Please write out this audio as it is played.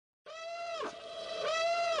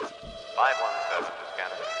517 to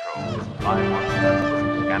scanner control. 517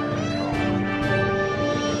 to scanner control.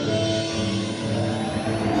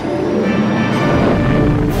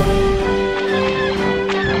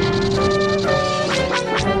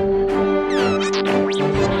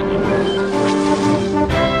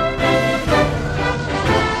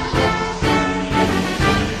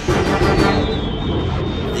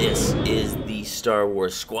 This is the Star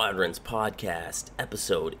Wars Squadrons podcast,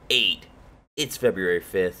 episode 8. It's February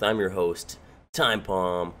 5th. I'm your host,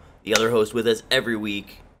 Timebomb. The other host with us every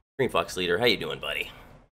week, Green Fox Leader. How you doing, buddy?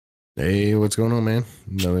 Hey, what's going on, man?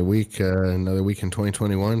 Another week in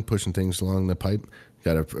 2021, pushing things along the pipe.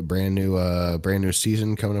 Got a brand new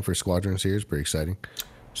season coming up for Squadrons here. It's pretty exciting.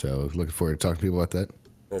 So looking forward to talking to people about that.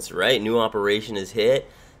 That's right. New operation is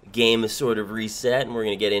hit. Game is sort of reset, and we're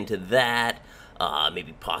going to get into that.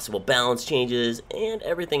 Maybe possible balance changes, and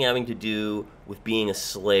everything having to do with being a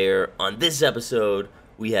Slayer. On this episode,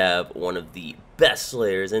 we have one of the best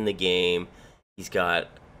Slayers in the game. He's got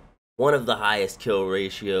one of the highest kill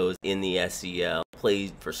ratios in the SEL.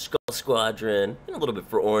 Played for Skull Squadron, and a little bit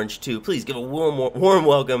for Orange, too. Please give a warm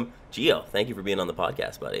welcome, Gio. Thank you for being on the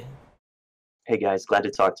podcast, buddy. Hey, guys. Glad to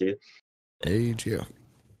talk to you. Hey, Gio.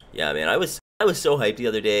 Yeah, man, I was so hyped the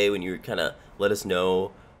other day when you kind of let us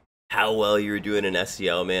know how well you were doing in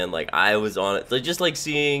SEL, man. Like, I was on it. Just like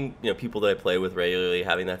seeing, people that I play with regularly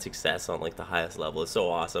having that success on like the highest level is so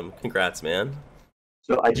awesome. Congrats, man.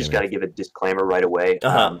 So I just got to give a disclaimer right away.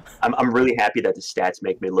 I'm really happy that the stats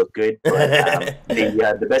make me look good, but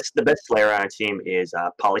the best player on our team is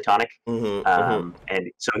Polytonic,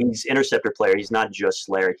 and so he's interceptor player. He's not just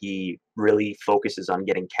Slayer. He really focuses on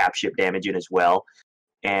getting cap ship damage in as well.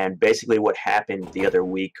 And basically, what happened the other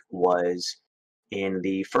week was, in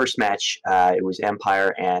the first match, it was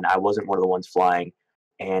Empire, and I wasn't one of the ones flying.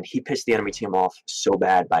 And he pissed the enemy team off so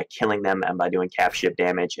bad by killing them and by doing cap ship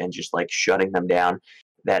damage and just like shutting them down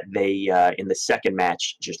that they, in the second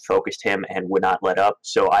match, just focused him and would not let up.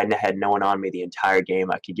 So I had no one on me the entire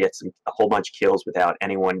game. I could get a whole bunch of kills without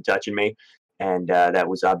anyone touching me. And that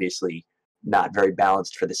was obviously not very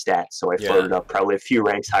balanced for the stats, so I floated up probably a few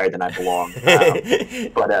ranks higher than I belong.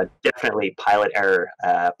 But definitely pilot error.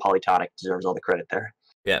 Polytonic deserves all the credit there.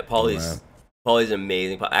 Yeah, Poly's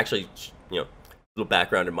amazing. Actually, little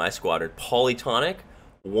background in my squadron. Polytonic,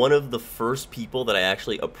 one of the first people that I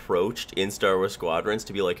actually approached in Star Wars Squadrons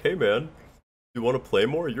to be like, hey man, you want to play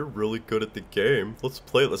more? You're really good at the game. Let's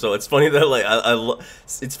play. So it's funny that like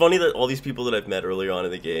it's funny that all these people that I've met early on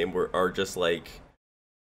in the game are just like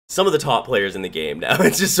some of the top players in the game now.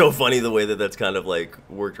 It's just so funny the way that that's kind of like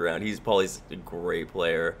worked around. Poly's a great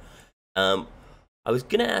player. I was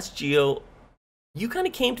gonna ask Gio, you kind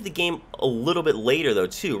of came to the game a little bit later though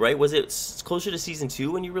too, right? Was it closer to season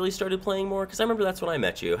 2 when you really started playing more? Because I remember that's when I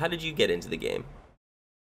met you. How did you get into the game?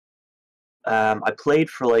 I played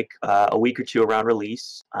for like a week or two around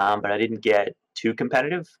release, but I didn't get too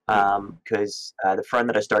competitive because the friend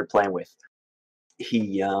that I started playing with,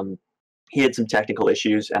 he had some technical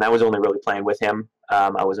issues, and I was only really playing with him.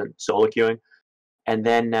 I wasn't solo queuing. And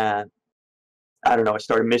then, I don't know, I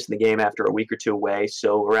started missing the game after a week or two away.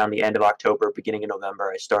 So around the end of October, beginning of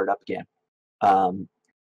November, I started up again. And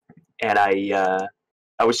I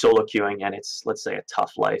was solo queuing, and it's, let's say, a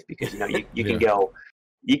tough life because, you can go,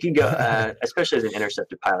 especially as an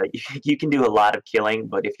interceptor pilot, you can do a lot of killing,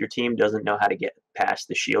 but if your team doesn't know how to get past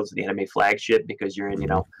the shields of the enemy flagship because you're in,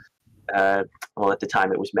 well, at the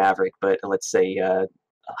time it was Maverick, but let's say a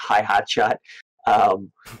high hotshot,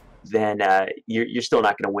 then you're still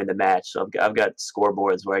not going to win the match. So I've got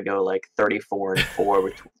scoreboards where I go like 34-4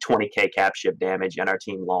 with 20k cap ship damage, and our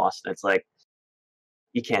team lost. And it's like,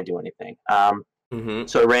 you can't do anything.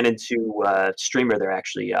 So I ran into a streamer there,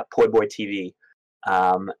 actually, Poi Boy TV,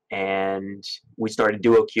 and we started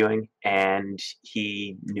duo queuing, and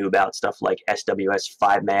he knew about stuff like SWS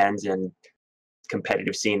 5-mans and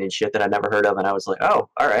competitive scene and shit that I never heard of, and I was like, oh,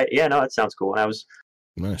 all right, yeah, no, that sounds cool. And I was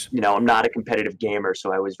nice. I'm not a competitive gamer,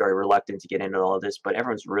 so I was very reluctant to get into all of this, but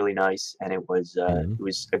everyone's really nice, and it was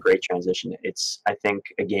a great transition. It's, I think,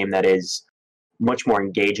 a game that is much more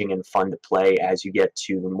engaging and fun to play as you get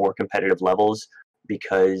to the more competitive levels,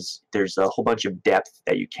 because there's a whole bunch of depth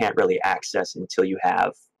that you can't really access until you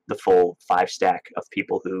have the full 5 stack of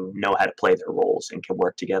people who know how to play their roles and can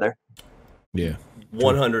work together. Yeah,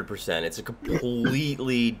 100%. It's a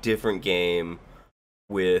completely different game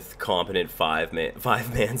with competent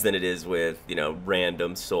 5-mans than it is with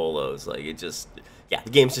random solos. Like the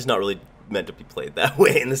game's just not really meant to be played that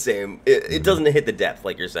way in the same. It doesn't hit the depth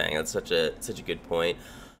like you're saying. That's such a good point.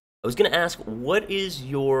 I was gonna ask, what is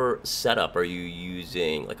your setup? Are you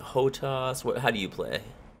using like a HOTAS? How do you play?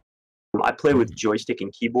 I play with joystick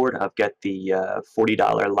and keyboard. I've got the $40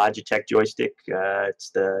 Logitech joystick. It's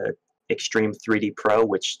the Extreme 3D Pro,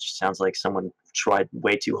 which sounds like someone tried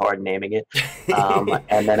way too hard naming it.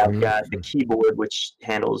 And then I've got the keyboard, which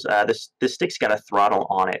handles the stick's got a throttle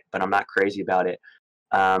on it, but I'm not crazy about it.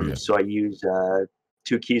 So I use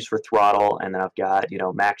 2 keys for throttle, and then I've got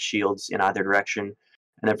max shields in either direction.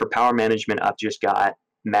 And then for power management, I've just got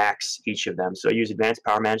max each of them. So I use advanced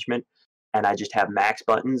power management, and I just have max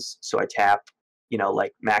buttons. So I tap,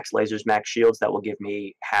 like max lasers, max shields. That will give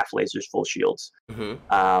me half lasers, full shields.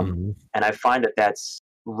 And I find that that's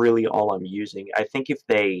really all I'm using. I think if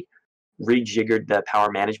they rejiggered the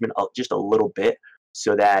power management just a little bit,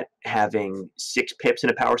 so that having 6 pips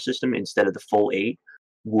in a power system instead of the full 8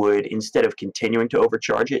 would, instead of continuing to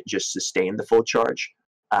overcharge it, just sustain the full charge.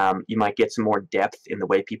 You might get some more depth in the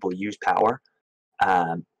way people use power.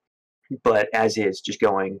 But as is, just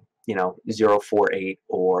going 0, 4, 8,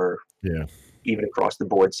 or even across the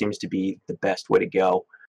board seems to be the best way to go.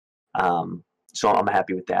 So I'm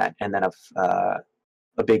happy with that. And then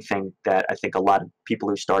a big thing that I think a lot of people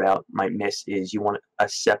who start out might miss is you want a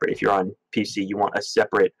separate, if you're on PC, you want a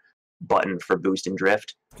separate button for boost and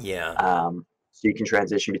drift. So you can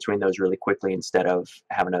transition between those really quickly instead of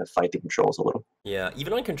having to fight the controls a little. Yeah,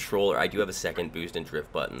 even on controller, I do have a second boost and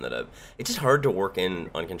drift button that it's just hard to work in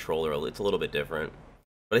on controller. It's a little bit different.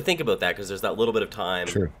 But I think about that because there's that little bit of time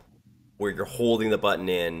where you're holding the button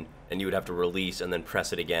in and you would have to release and then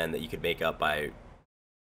press it again that you could make up by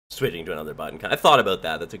switching to another button. I've thought about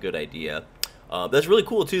that. That's a good idea. That's really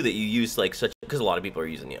cool, too, that you use, like, because a lot of people are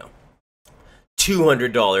using,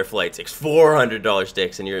 $200 flight sticks, $400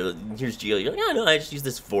 sticks, and here's Gio. You're like, yeah, no, I just use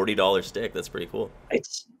this $40 stick. That's pretty cool.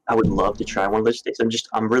 I would love to try one of those sticks.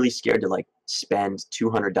 I'm really scared to like spend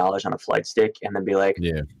 $200 on a flight stick and then be like,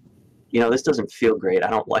 this doesn't feel great. I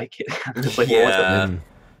don't like it. I'm just like,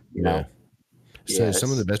 So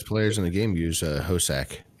some of the best players in the game use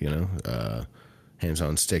Hosak,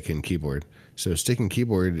 hands-on stick and keyboard. So stick and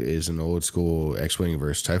keyboard is an old school X-Wing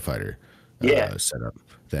versus TIE Fighter setup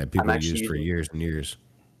that people use for years and years.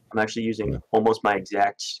 I'm actually using almost my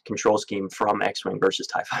exact control scheme from X-Wing versus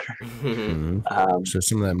TIE Fighter. So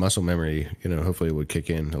some of that muscle memory, hopefully would kick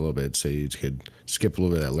in a little bit, so you could skip a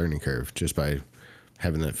little bit of that learning curve just by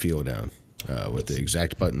having that feel down with the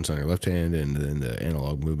exact buttons on your left hand and then the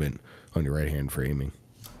analog movement on your right hand for aiming.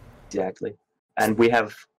 Exactly. And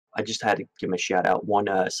I just had to give him a shout out. One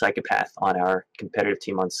psychopath on our competitive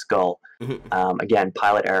team on Skull. Again,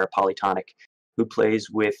 pilot error, polytonic, who plays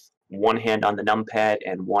with one hand on the numpad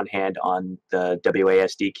and one hand on the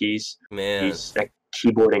WASD keys. Man. He's a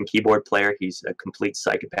keyboard player. He's a complete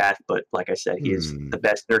psychopath, but like I said, he is the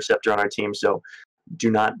best interceptor on our team. So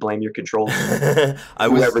do not blame your controls.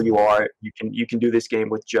 Whoever you are, you can do this game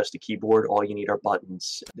with just a keyboard. All you need are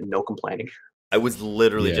buttons. No complaining. I was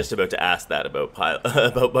literally just about to ask that about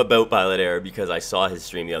pilot error because I saw his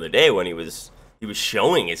stream the other day when he was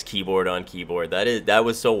showing his keyboard on keyboard. That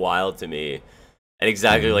was so wild to me. And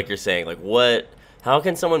exactly like you're saying, like how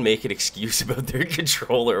can someone make an excuse about their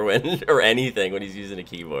controller or anything when he's using a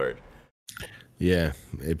keyboard? Yeah,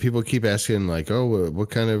 people keep asking like, oh,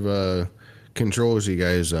 what kind of controls are you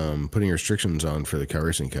guys putting restrictions on for the Cal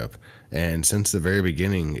Racing Cup? And since the very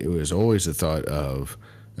beginning, it was always the thought of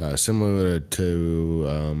similar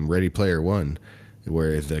to Ready Player One,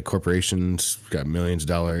 where the corporations got millions of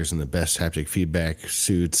dollars and the best haptic feedback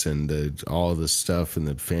suits and all the stuff and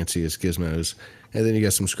the fanciest gizmos. And then you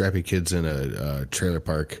got some scrappy kids in a trailer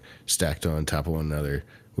park stacked on top of one another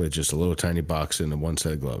with just a little tiny box and one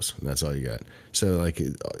set of gloves. And that's all you got. So like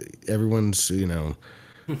everyone's,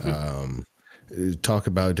 talk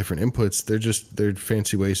about different inputs. They're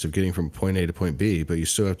fancy ways of getting from point A to point B, but you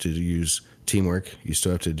still have to use teamwork. You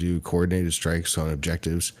still have to do coordinated strikes on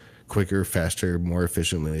objectives quicker, faster, more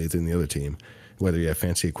efficiently than the other team, whether you have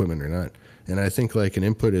fancy equipment or not. And I think like an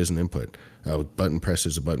input is an input. A button press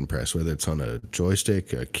is a button press, whether it's on a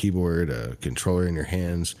joystick, a keyboard, a controller in your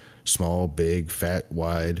hands, small, big, fat,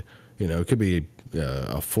 wide. It could be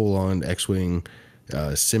a full-on X-Wing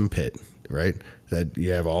sim pit, right? That you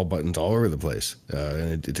have all buttons all over the place,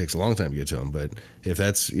 and it takes a long time to get to them. But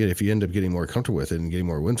if you end up getting more comfortable with it and getting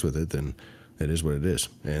more wins with it, then it is what it is.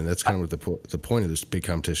 And that's kind of what the point of this big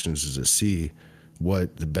competition is to see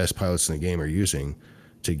what the best pilots in the game are using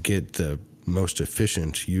to get the most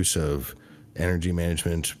efficient use of energy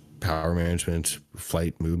management, power management,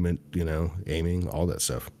 flight movement, aiming, all that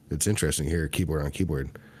stuff. It's interesting here, keyboard on keyboard.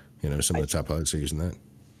 Some of the top pilots are using that.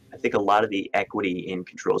 I think a lot of the equity in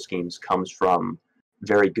control schemes comes from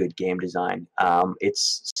very good game design.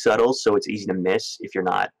 It's subtle, so it's easy to miss if you're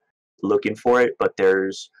not looking for it, but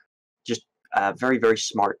there's just very, very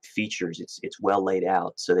smart features. It's well laid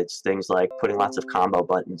out. So it's things like putting lots of combo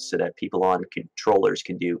buttons so that people on controllers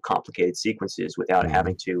can do complicated sequences without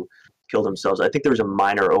having to kill themselves. I think there was a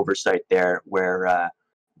minor oversight there where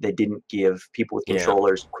they didn't give people with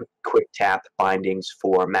controllers quick tap bindings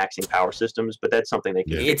for maxing power systems, but that's something they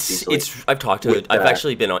can fix easily. I've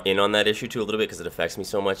actually been in on that issue too a little bit because it affects me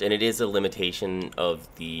so much, and it is a limitation of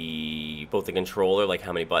both the controller, like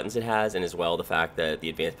how many buttons it has, and as well the fact that the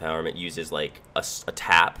advanced empowerment uses like a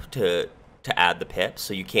tap to add the pips,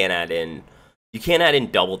 so you can't add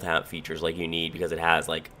in double tap features like you need because it has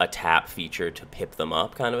like a tap feature to pip them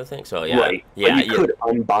up kind of a thing. So But you could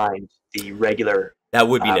unbind the regular. That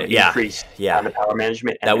would be nice. Increase on the power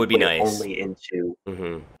management. And that would be put nice. Only into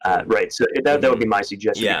right. So that would be my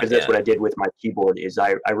suggestion because that's what I did with my keyboard. Is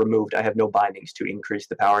I have no bindings to increase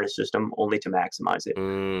the power in the system, only to maximize it.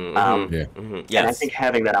 And I think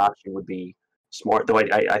having that option would be smart. Though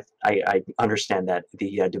I understand that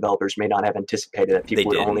the developers may not have anticipated that people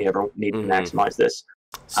would only ever need to maximize this.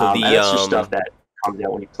 So and that's just stuff that comes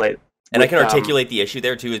out when you play it. And I can articulate the issue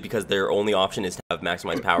there too, is because their only option is to have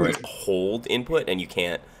maximized power as hold input, and you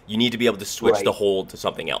need to be able to switch the hold to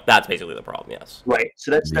something else. That's basically the problem, yes. Right.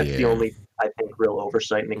 So that's the only, I think, real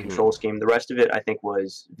oversight in the control scheme. The rest of it, I think,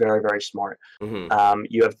 was very, very smart.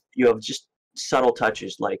 You have just subtle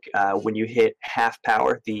touches like when you hit half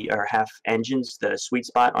power, or half engines, the sweet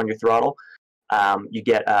spot on your throttle, you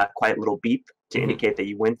get a quiet little beep to indicate that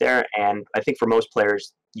you went there. And I think for most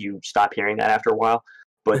players, you stop hearing that after a while.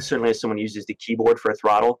 But certainly as someone uses the keyboard for a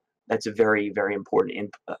throttle, that's a very, very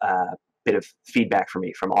important bit of feedback for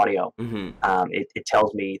me from audio. It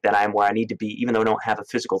tells me that I'm where I need to be, even though I don't have a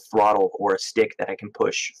physical throttle or a stick that I can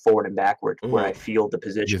push forward and backward, where I feel the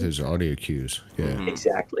position. Yeah, there's audio cues. Yeah.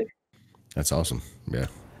 Exactly. That's awesome. Yeah.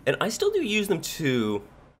 And I still do use them too,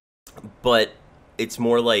 but it's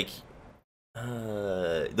more like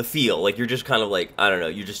the feel. Like you're just kind of like, I don't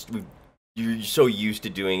know, you're so used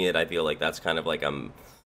to doing it. I feel like that's kind of like I'm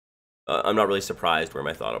not really surprised where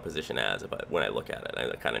my throttle position is when I look at it.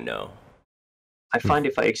 I kind of know. I find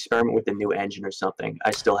if I experiment with a new engine or something,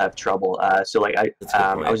 I still have trouble. So like I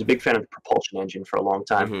was a big fan of the propulsion engine for a long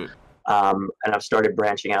time, and I've started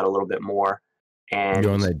branching out a little bit more. And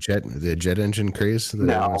you on the jet engine craze?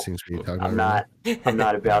 No, I'm not. I'm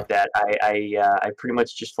not about that. I pretty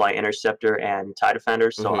much just fly interceptor and TIE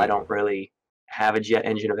Defender, so I don't really have a jet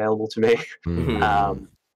engine available to me.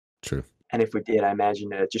 True. And if we did, I imagine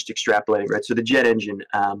just extrapolating, right? So the jet engine,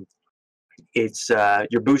 it's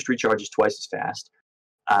your boost recharge is twice as fast,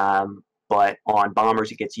 but on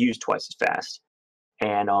bombers it gets used twice as fast,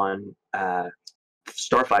 and on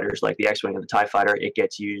starfighters like the X-wing and the TIE fighter, it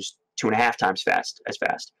gets used 2.5 times as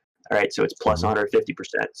fast. All right, so it's plus 150%.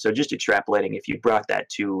 So just extrapolating, if you brought that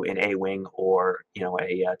to an A-wing or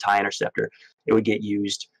a TIE interceptor, it would get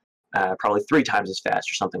used probably 3 times as fast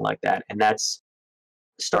or something like that, and that's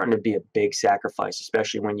starting to be a big sacrifice,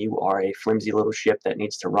 especially when you are a flimsy little ship that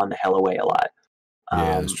needs to run the hell away a lot.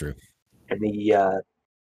 Yeah, that's true. And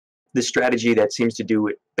the strategy that seems to do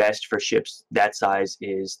it best for ships that size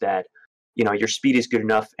is that your speed is good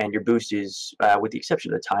enough and your boost is, with the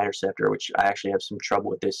exception of the TIE interceptor, which I actually have some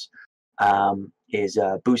trouble with this, is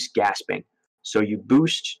boost gasping. So you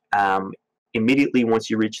boost immediately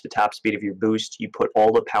once you reach the top speed of your boost, you put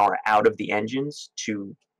all the power out of the engines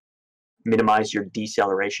to minimize your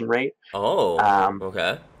deceleration rate.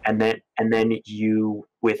 Okay. And then you,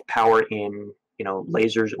 with power in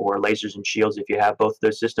lasers or lasers and shields, if you have both of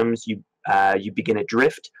those systems, you begin a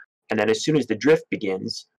drift, and then as soon as the drift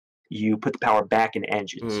begins, you put the power back in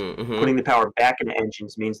engines. Putting the power back in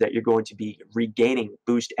engines means that you're going to be regaining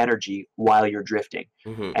boost energy while you're drifting,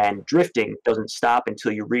 and drifting doesn't stop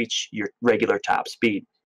until you reach your regular top speed.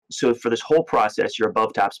 So for this whole process, you're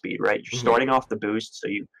above top speed, right? You're starting off the boost, so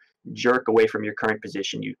you jerk away from your current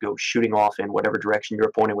position. You go shooting off in whatever direction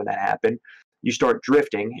you're pointing when that happened. You start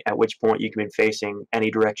drifting, at which point you can be facing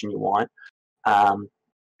any direction you want. And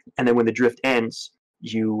then when the drift ends,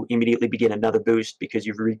 you immediately begin another boost because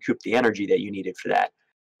you've recouped the energy that you needed for that.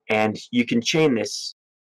 And you can chain this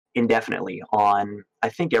indefinitely on, I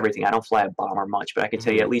think, everything. I don't fly a bomber much, but I can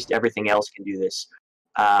tell you at least everything else can do this.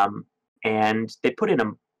 And they put in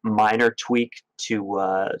a minor tweak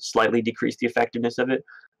to slightly decrease the effectiveness of it,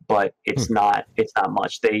 but it's not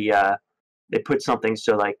much. They put something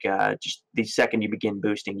so like just the second you begin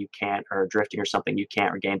boosting, you can't, or drifting or something, you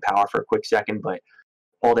can't regain power for a quick second. But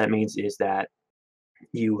all that means is that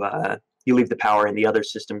you leave the power in the other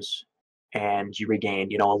systems and you regain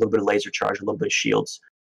a little bit of laser charge, a little bit of shields.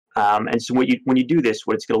 And so when you do this,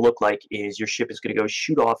 what it's going to look like is your ship is going to go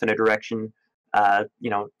shoot off in a direction,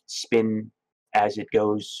 spin as it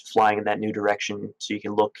goes flying in that new direction, so you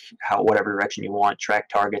can look whatever direction you want, track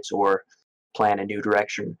targets, or plan a new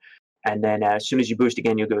direction. And then as soon as you boost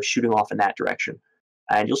again, you'll go shooting off in that direction.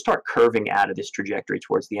 And you'll start curving out of this trajectory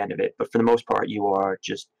towards the end of it. But for the most part, you are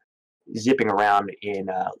just zipping around in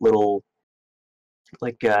little,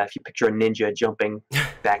 like if you picture a ninja jumping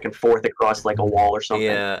back and forth across like a wall or something.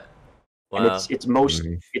 Yeah. And Wow. it's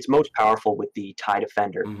most powerful with the TIE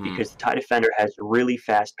Defender, because the TIE Defender has really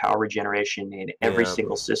fast power regeneration in every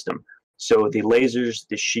single system. So the lasers,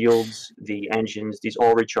 the shields, the engines, these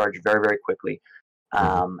all recharge very, very quickly.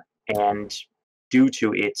 And due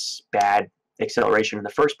to its bad acceleration in the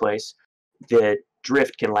first place, the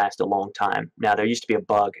drift can last a long time. Now, there used to be a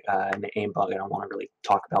bug, an aim bug I don't want to really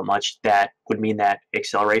talk about much, that would mean that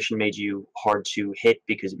acceleration made you hard to hit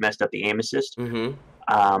because it messed up the aim assist.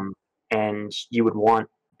 And you would want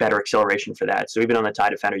better acceleration for that. So even on the TIE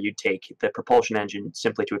Defender, you'd take the propulsion engine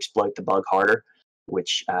simply to exploit the bug harder,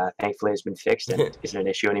 which thankfully has been fixed and isn't an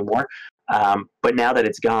issue anymore. But now that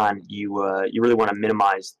it's gone, you really want to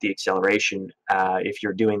minimize the acceleration if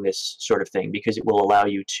you're doing this sort of thing, because it will allow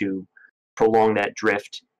you to prolong that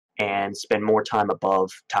drift and spend more time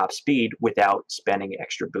above top speed without spending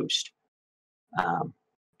extra boost.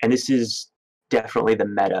 And this is definitely the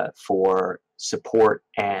meta for support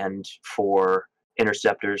and for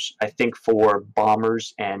interceptors. I think for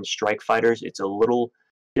bombers and strike fighters, it's a little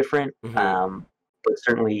different, but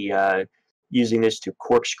certainly using this to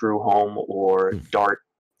corkscrew home or dart,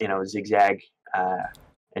 zigzag,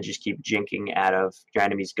 and just keep jinking out of your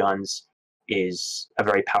enemy's guns is a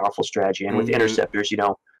very powerful strategy. And with interceptors,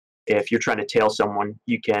 if you're trying to tail someone,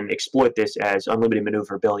 you can exploit this as unlimited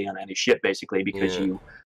maneuverability on any ship, basically, because you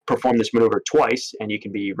perform this maneuver twice and you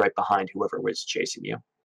can be right behind whoever was chasing you.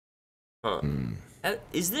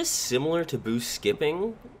 Is this similar to boost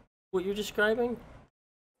skipping, what you're describing?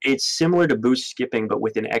 It's similar to boost skipping, but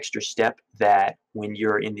with an extra step that when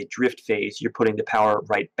you're in the drift phase, you're putting the power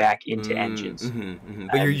right back into engines.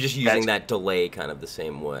 But you're just using that delay kind of the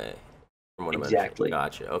same way. From what Exactly.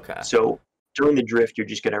 Gotcha. Okay. So during the drift, you're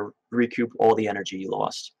just going to recoup all the energy you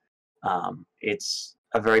lost. It's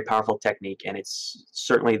a very powerful technique, and it's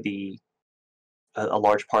certainly a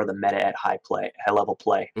large part of the meta at high level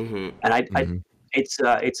play. And it's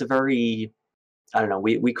a very, I don't know,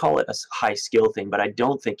 we call it a high skill thing, but I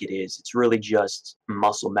don't think it is. It's really just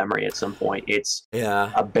muscle memory at some point. It's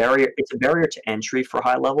a barrier. It's a barrier to entry for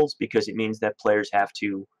high levels, because it means that players have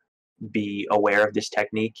to be aware of this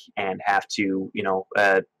technique and have to,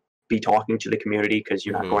 be talking to the community, because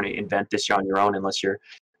you're not going to invent this on your own unless you're,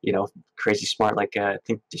 crazy smart. Like I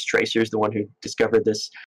think Distracer is the one who discovered this.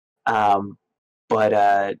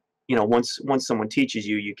 But once someone teaches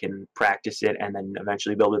you, you can practice it and then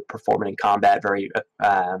eventually be able to perform it in combat very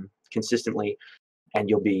consistently, and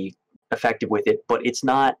you'll be effective with it. But it's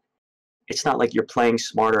not like you're playing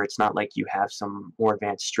smarter. It's not like you have some more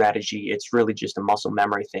advanced strategy. It's really just a muscle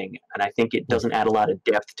memory thing, and I think it doesn't add a lot of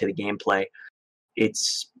depth to the gameplay.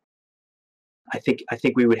 I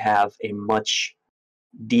think we would have a much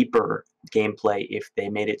deeper gameplay if they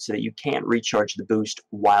made it so that you can't recharge the boost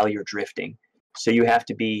while you're drifting. So you have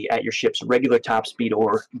to be at your ship's regular top speed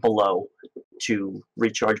or below to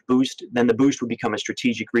recharge boost. Then the boost would become a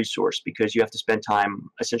strategic resource, because you have to spend time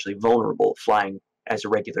essentially vulnerable flying as a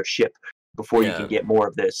regular ship before you can get more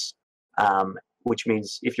of this. Which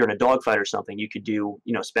means if you're in a dogfight or something, you could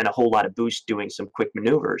spend a whole lot of boost doing some quick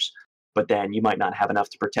maneuvers, but then you might not have enough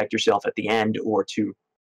to protect yourself at the end or to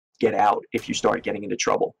get out if you start getting into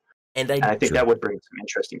trouble. And I think that would bring some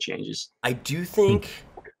interesting changes. I do think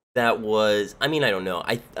that was, I don't know.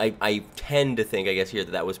 I tend to think, I guess, here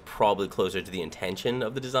that was probably closer to the intention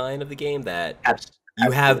of the design of the game, that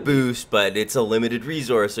you have boost, but it's a limited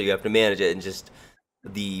resource, so you have to manage it, and just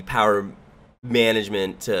the power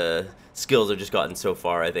management skills have just gotten so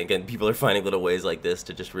far, I think, and people are finding little ways like this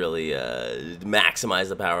to just really maximize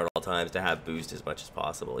the power at all times, to have boost as much as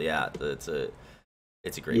possible. Yeah,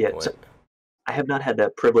 it's a great point. So I have not had the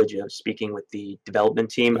privilege of speaking with the development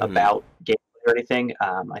team about gameplay or anything.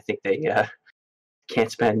 I think they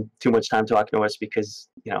can't spend too much time talking to us, because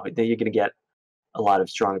you're going to get a lot of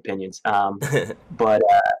strong opinions. But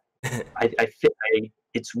I think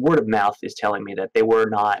it's word of mouth is telling me that they were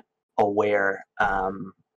not aware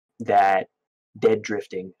that dead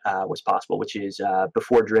drifting was possible, which is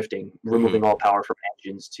before drifting, removing all power from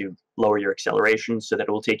engines to lower your acceleration so that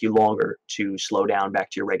it will take you longer to slow down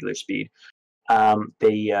back to your regular speed.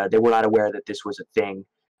 They were not aware that this was a thing,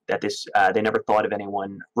 that they never thought of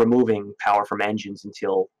anyone removing power from engines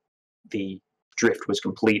until the drift was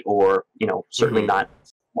complete, or certainly not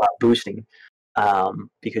while boosting.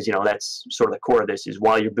 because that's sort of the core of this. Is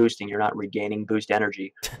while you're boosting, you're not regaining boost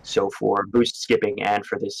energy. So for boost skipping and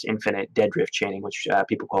for this infinite dead drift chaining, which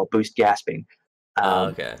people call boost gasping,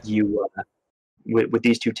 Okay. you with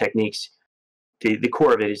these two techniques, the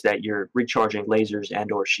core of it is that you're recharging lasers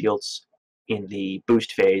and or shields in the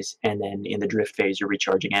boost phase, and then in the drift phase you're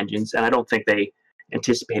recharging engines. And I don't think they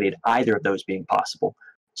anticipated either of those being possible.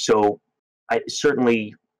 So I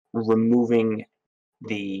certainly removing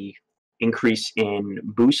the increase in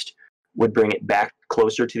boost would bring it back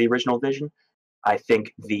closer to the original vision. I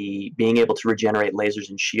think the being able to regenerate lasers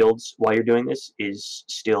and shields while you're doing this is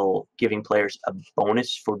still giving players a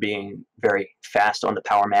bonus for being very fast on the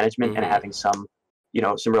power management and having some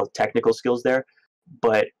real technical skills there.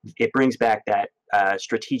 But it brings back that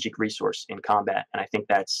strategic resource in combat, and I think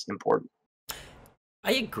that's important.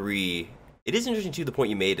 I agree. It is interesting too, the point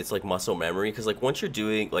you made. It's like muscle memory, because like once you're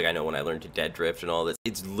doing, like, I know when I learned to dead drift and all this,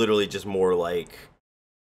 it's literally just more like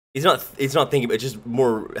it's not thinking, but it's just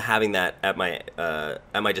more having that at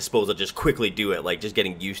my disposal. Just quickly do it, like just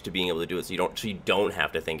getting used to being able to do it, so you don't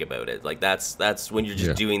have to think about it. Like that's when you're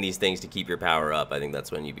just doing these things to keep your power up. I think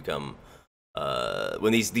that's when you become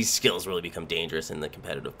when these skills really become dangerous in the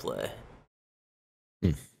competitive play.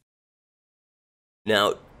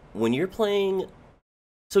 Now, when you're playing,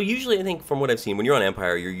 so usually I think from what I've seen, when you're on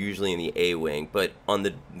Empire, you're usually in the A wing, but on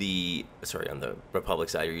the Republic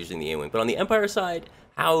side, you're usually in the A wing. But on the Empire side,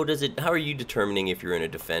 how are you determining if you're in a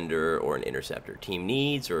defender or an interceptor? Team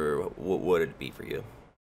needs, or what would it be for you?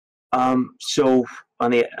 So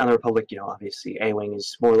on the Republic, obviously A wing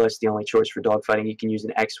is more or less the only choice for dogfighting. You can use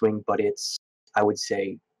an X wing, but it's, I would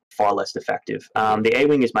say, far less effective. The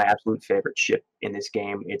A-Wing is my absolute favorite ship in this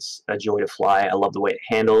game. It's a joy to fly. I love the way it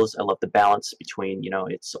handles. I love the balance between,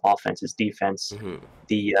 its offense, its defense.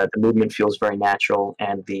 The movement feels very natural,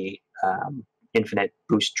 and the infinite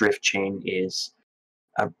boost drift chain is,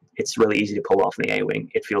 it's really easy to pull off in the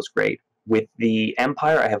A-Wing. It feels great. With the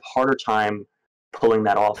Empire, I have harder time pulling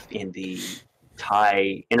that off in the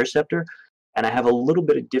TIE Interceptor. And I have a little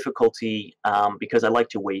bit of difficulty because I like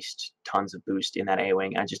to waste tons of boost in that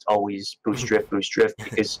A-Wing. I just always boost drift,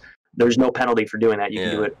 because there's no penalty for doing that. You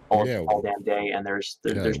can do it all damn day, and there's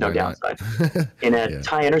no downside. In a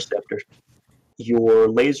TIE Interceptor, your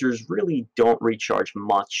lasers really don't recharge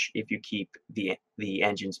much if you keep the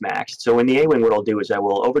engines maxed. So in the A-Wing, what I'll do is I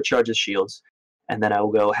will overcharge the shields, and then I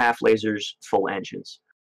will go half lasers, full engines.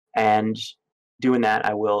 And doing that,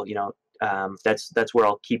 I will, that's where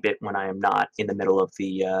I'll keep it when I am not in the middle of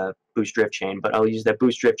the boost drift chain. But I'll use that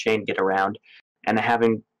boost drift chain, get around, and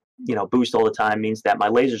having boost all the time means that my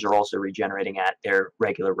lasers are also regenerating at their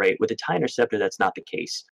regular rate. With the TIE Interceptor, that's not the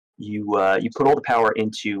case. You put all the power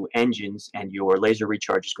into engines, and your laser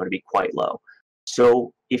recharge is going to be quite low.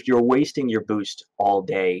 So if you're wasting your boost all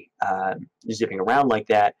day zipping around like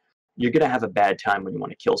that, you're going to have a bad time when you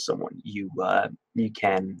want to kill someone. You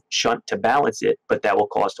can shunt to balance it, but that will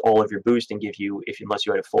cost all of your boost and give you, unless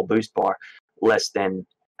you had a full boost bar, less than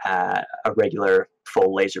a regular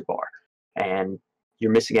full laser bar. And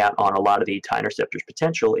you're missing out on a lot of the TIE Interceptor's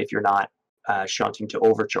potential if you're not shunting to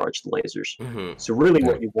overcharge the lasers. So really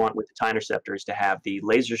what you want with the TIE Interceptor is to have the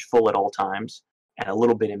lasers full at all times and a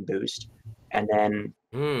little bit in boost. And then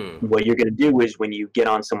what you're going to do is when you get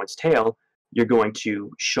on someone's tail, you're going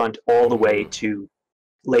to shunt all the way to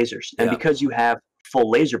lasers. And because you have full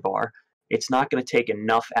laser bar, it's not going to take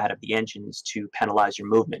enough out of the engines to penalize your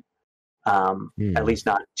movement. At least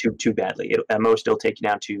not too badly. At most, it'll take you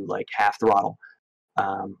down to like half throttle.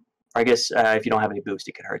 I guess if you don't have any boost,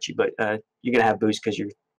 it could hurt you. But you're going to have boost because you're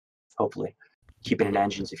hopefully keeping in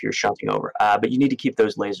engines if you're shunting over. But you need to keep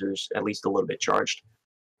those lasers at least a little bit charged.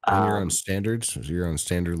 And you're on standards? You're on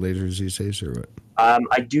standard lasers these days, or what?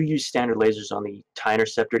 I do use standard lasers on the TIE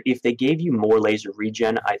Interceptor. If they gave you more laser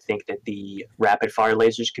regen, I think that the rapid fire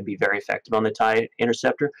lasers could be very effective on the TIE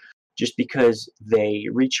Interceptor, just because they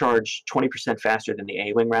recharge 20% faster than the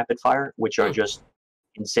A-Wing rapid fire, which are just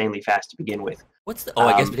insanely fast to begin with. What's the?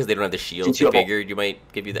 I guess because they don't have the shields, you figured you might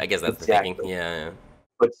give you. I guess that's the thinking. Yeah.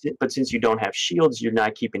 But since you don't have shields, you're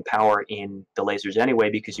not keeping power in the lasers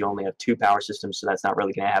anyway, because you only have 2 power systems, so that's not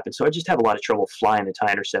really going to happen. So I just have a lot of trouble flying the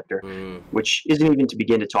TIE Interceptor, which isn't even to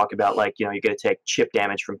begin to talk about, like, you're going to take chip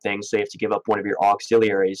damage from things, so you have to give up one of your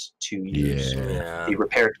auxiliaries to use the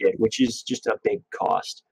repair kit, which is just a big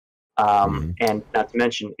cost. And not to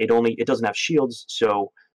mention, it doesn't have shields,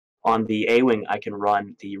 so on the A-Wing, I can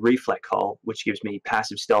run the reflect hull, which gives me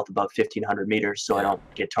passive stealth above 1,500 meters, so I don't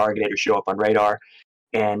get targeted or show up on radar.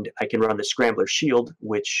 And I can run the Scrambler Shield,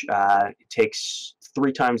 which takes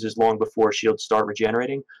 3 times as long before shields start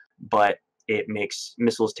regenerating, but it makes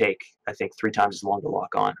missiles take, I think, 3 times as long to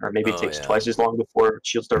lock on, or maybe it takes yeah. twice as long before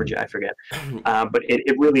shield storage. I forget. But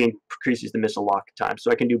it really increases the missile lock time.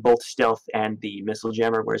 So I can do both stealth and the missile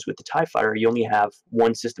jammer. Whereas with the TIE fighter, you only have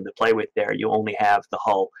one system to play with there. You only have the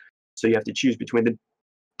hull. So you have to choose between the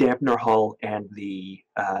dampener hull and the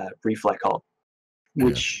reflect hull,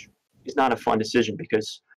 which is not a fun decision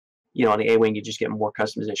because, on the A-Wing, you just get more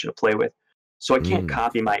customization to play with. So I can't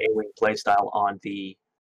copy my A-Wing playstyle on the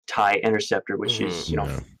TIE Interceptor, which is,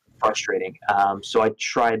 frustrating. So I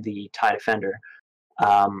tried the TIE Defender,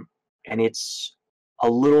 and it's a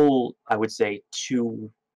little, I would say,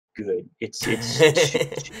 too good. It's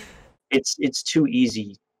too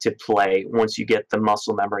easy to play once you get the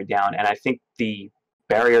muscle memory down. And I think the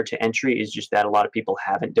barrier to entry is just that a lot of people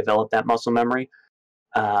haven't developed that muscle memory,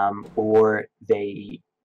 or they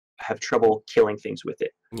have trouble killing things with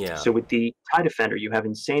it. Yeah. So with the TIE Defender, you have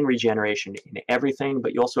insane regeneration in everything,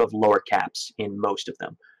 but you also have lower caps in most of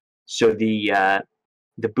them. So the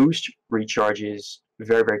boost recharges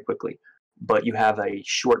very, very quickly, but you have a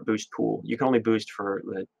short boost pool. You can only boost for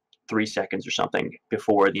 3 seconds or something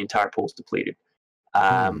before the entire pool is depleted,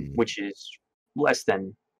 which is less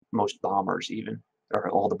than most bombers, even,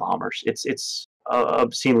 or all the bombers. It's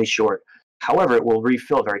obscenely short. However, it will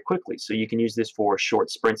refill very quickly, so you can use this for short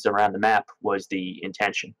sprints around the map was the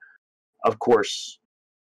intention. Of course,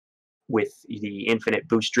 with the infinite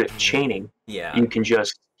boost drift chaining, you can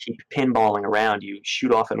just keep pinballing around. You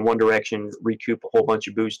shoot off in one direction, recoup a whole bunch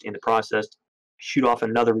of boost in the process, shoot off in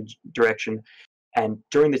another direction, and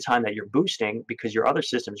during the time that you're boosting, because your other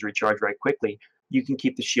systems recharge very quickly, you can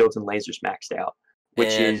keep the shields and lasers maxed out,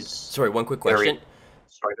 which is... Sorry, one quick question.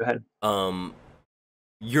 Sorry, go ahead.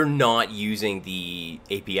 You're not using the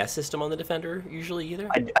APS system on the Defender usually either?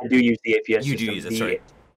 I do use the APS system. You do use it, sorry.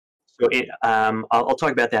 So I'll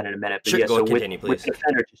talk about that in a minute. But sure, yeah, go so ahead, continue, please. With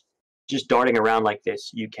Defender, just darting around like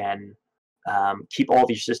this, you can keep all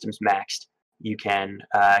these systems maxed. You can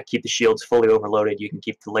keep the shields fully overloaded. You can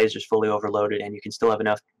keep the lasers fully overloaded, and you can still have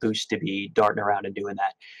enough boost to be darting around and doing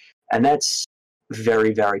that. And that's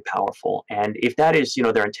very, very powerful. And if that is,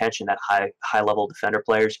 their intention, that high-level Defender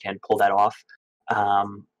players can pull that off,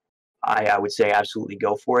 I would say absolutely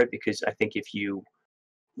go for it, because I think if you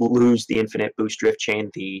lose the infinite boost drift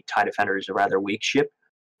chain, the TIE Defender is a rather weak ship.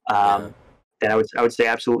 Then I would say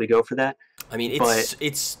absolutely go for that. I mean,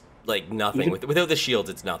 it's like nothing without the shields.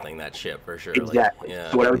 It's nothing, that ship, for sure. Exactly.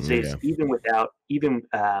 So what I would say is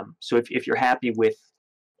so if you're happy with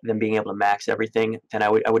them being able to max everything, then I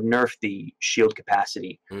would nerf the shield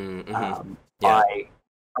capacity by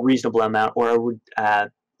a reasonable amount, or I would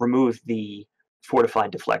remove the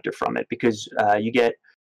fortified deflector from it, because you get,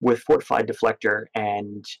 with fortified deflector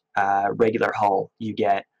and regular hull, you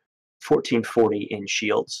get 1440 in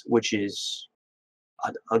shields, which is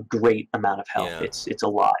a great amount of health. It's a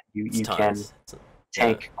lot. You can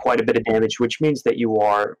tank quite a bit of damage, which means that you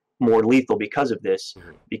are more lethal because of this,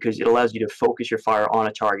 because it allows you to focus your fire on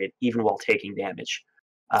a target even while taking damage.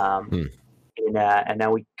 And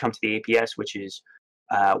now we come to the APS, which is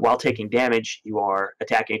while taking damage, you are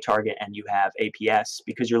attacking a target and you have APS.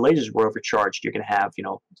 Because your lasers were overcharged, you're going to have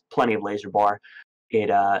plenty of laser bar.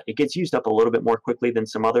 It gets used up a little bit more quickly than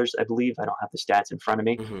some others, I believe. I don't have the stats in front of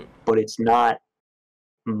me, but it's not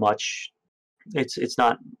much. It's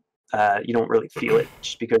not. You don't really feel it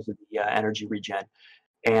just because of the energy regen,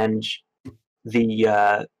 and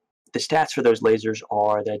the stats for those lasers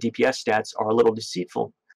are, the DPS stats are a little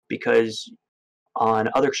deceitful, because on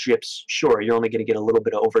other ships, sure, you're only going to get a little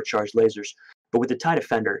bit of overcharged lasers, but with the TIE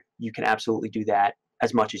Defender, you can absolutely do that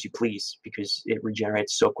as much as you please, because it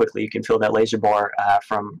regenerates so quickly. You can fill that laser bar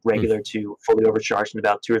from regular to fully overcharged in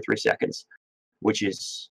about 2 or 3 seconds, which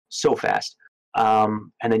is so fast.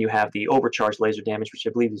 And then you have the overcharged laser damage, which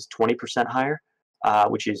I believe is 20% higher,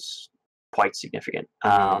 which is quite significant.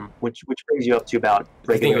 Which brings you up to about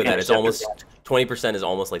regular. Think about that, it's almost 20% is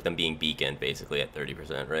almost like them being beaconed basically at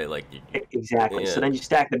 30%, right? Like exactly. So then you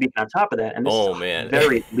stack the beacon on top of that, and this is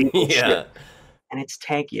very lethal ship. And it's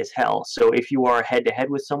tanky as hell. So if you are head to head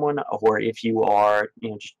with someone, or if you are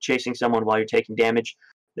just chasing someone while you're taking damage,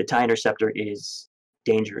 the TIE Interceptor is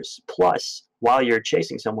dangerous. Plus, while you're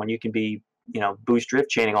chasing someone, you can be boost drift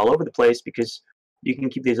chaining all over the place, because you can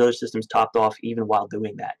keep these other systems topped off even while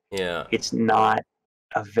doing that. It's not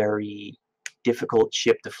a very difficult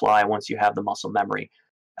ship to fly once you have the muscle memory.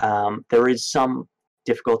 There is some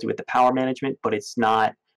difficulty with the power management, but it's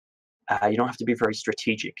not. You don't have to be very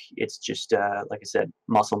strategic. It's just, like I said,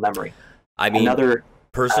 muscle memory. I mean,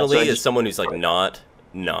 personally, as someone who's like not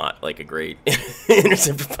like a great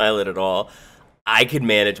interceptor pilot at all, I could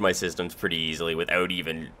manage my systems pretty easily without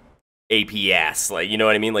even APS, like, you know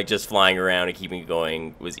what I mean? Like, just flying around and keeping it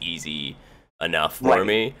going was easy enough for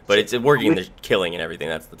me. But it's working in the killing and everything.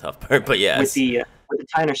 That's the tough part. But yes. With the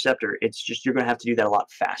TIE Interceptor, it's just you're going to have to do that a lot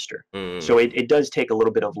faster. So it does take a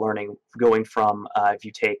little bit of learning going from if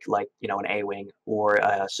you take like, you know, an A-Wing or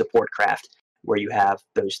a support craft where you have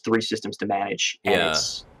those 3 systems to manage, and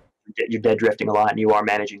you're dead drifting a lot and you are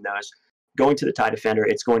managing those. Going to the TIE Defender,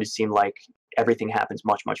 it's going to seem like everything happens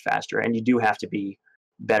much, much faster, and you do have to be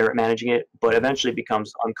better at managing it, but eventually it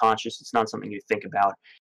becomes unconscious. It's not something you think about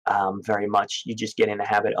very much. You just get in the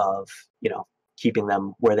habit of, you know, keeping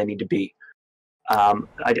them where they need to be.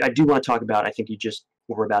 I do want to talk about, I think you just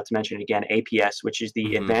were about to mention it again, APS, which is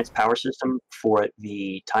the Advanced Power System for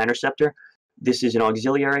the TIE Interceptor. This is an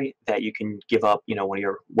auxiliary that you can give up, you know, one of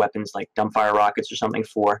your weapons like dumbfire rockets or something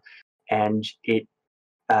for, and it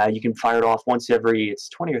you can fire it off once every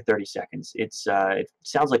 20 or 30 seconds. It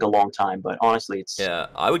sounds like a long time, but honestly, it's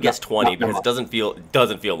I would guess 20 because it doesn't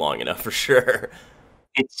feel long enough for sure.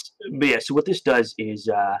 But yeah. So what this does is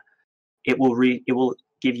it will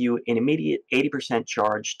give you an immediate 80%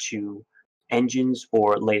 charge to engines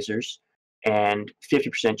or lasers and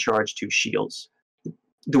 50% charge to shields.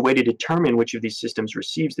 The way to determine which of these systems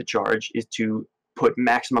receives the charge is to put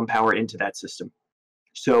maximum power into that system.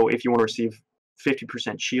 So if you want to receive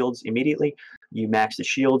 50% shields immediately, you max the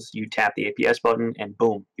shields, you tap the APS button, and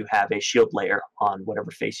boom, you have a shield layer on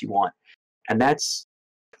whatever face you want. And that's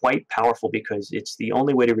quite powerful because it's the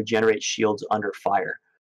only way to regenerate shields under fire.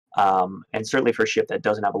 And certainly for a ship that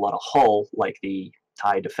doesn't have a lot of hull, like the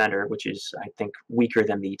TIE Defender, which is, I think, weaker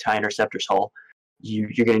than the TIE Interceptor's hull,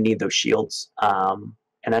 you're going to need those shields.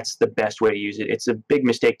 And that's the best way to use it. It's a big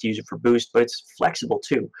mistake to use it for boost, but it's flexible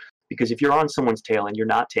too. Because if you're on someone's tail and you're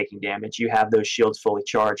not taking damage, you have those shields fully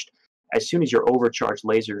charged. As soon as your overcharged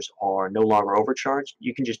lasers are no longer overcharged,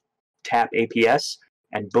 you can just tap APS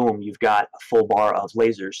and boom, you've got a full bar of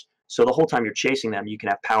lasers. So the whole time you're chasing them, you can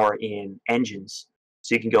have power in engines.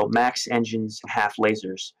 So you can go max engines, half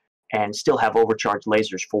lasers, and still have overcharged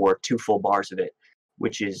lasers for 2 full bars of it,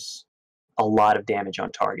 which is a lot of damage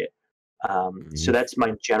on target. So that's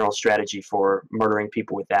my general strategy for murdering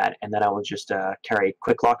people with that. And then I will just carry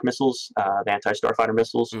quick lock missiles, the anti-starfighter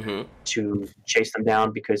missiles, to chase them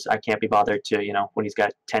down because I can't be bothered to, you know, when he's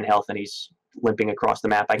got 10 health and he's limping across the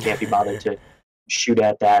map, I can't be bothered to shoot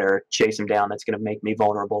at that or chase him down. That's going to make me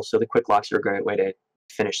vulnerable. So the quick locks are a great way to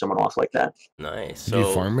finish someone off like that. Nice. So, do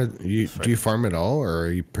you farm it? Do you farm it all, or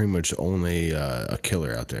are you pretty much only a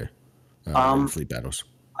killer out there in fleet battles?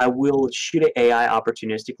 I will shoot at AI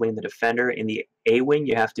opportunistically in the Defender. In the A-Wing,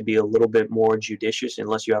 you have to be a little bit more judicious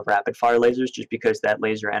unless you have rapid fire lasers, just because that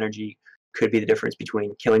laser energy could be the difference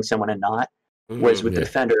between killing someone and not. Whereas with the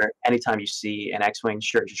Defender, anytime you see an X-Wing,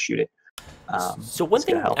 sure, just shoot it. So one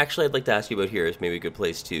thing actually I'd like to ask you about here is maybe a good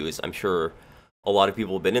place too, is I'm sure a lot of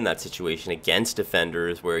people have been in that situation against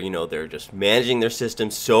Defenders where, you know, they're just managing their system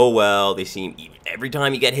so well. They seem, every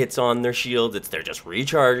time you get hits on their shields, they're just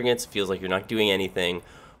recharging it. So it feels like you're not doing anything.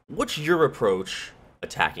 What's your approach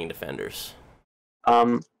attacking Defenders?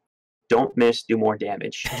 Don't miss, do more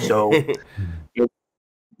damage. So,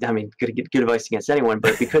 I mean, good advice against anyone,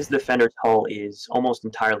 but because the Defender's hull is almost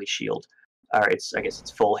entirely shield, or I guess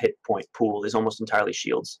its full hit point pool is almost entirely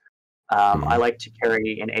shields. I like to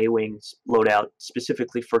carry an A-Wing loadout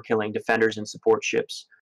specifically for killing Defenders and support ships.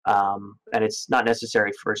 And it's not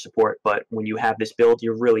necessary for support, but when you have this build,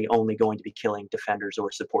 you're really only going to be killing Defenders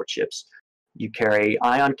or support ships. You carry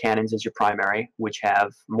ion cannons as your primary, which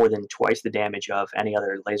have more than twice the damage of any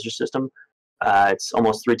other laser system. It's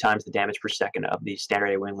almost 3 times the damage per second of the standard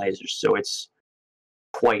A-Wing lasers, so it's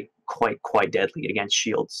quite deadly against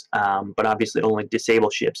shields. But obviously, it'll only disable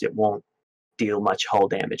ships. It won't deal much hull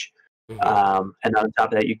damage. And on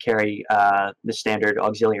top of that, you carry the standard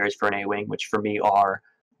auxiliaries for an A-Wing, which for me are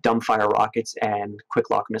dumbfire rockets and quick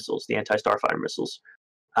lock missiles, the anti-starfighter missiles.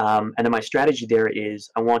 And then my strategy there is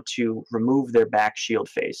I want to remove their back shield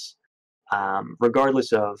face,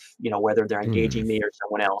 regardless of, you know, whether they're engaging me or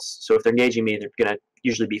someone else. So if they're engaging me, they're going to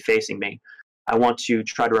usually be facing me. I want to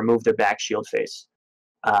try to remove their back shield face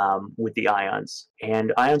with the ions.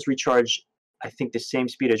 And ions recharge, I think, the same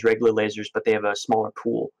speed as regular lasers, but they have a smaller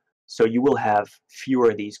pool. So you will have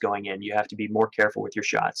fewer of these going in. You have to be more careful with your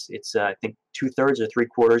shots. It's, I think, 2/3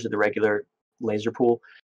 or 3/4 of the regular laser pool.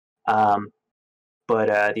 But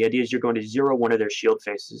the idea is you're going to zero one of their shield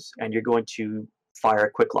faces, and you're going to fire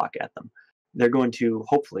a quick lock at them. They're going to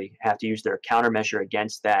hopefully have to use their countermeasure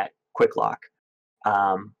against that quick lock.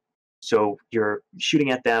 So you're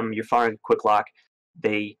shooting at them, you're firing a quick lock.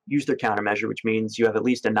 They use their countermeasure, which means you have at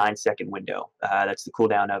least a 9-second window. That's the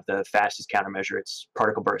cooldown of the fastest countermeasure. It's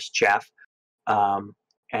particle burst chaff.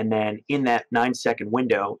 and then in that 9-second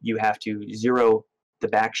window, you have to zero the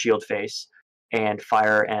back shield face and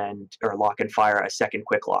fire or lock and fire a second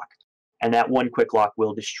quick lock. And that one quick lock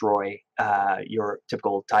will destroy your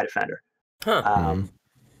typical TIE defender. Huh.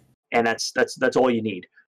 And that's all you need.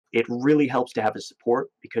 It really helps to have a support,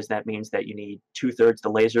 because that means that you need 2/3 the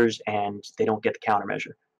lasers and they don't get the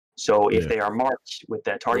countermeasure. So if they are marked with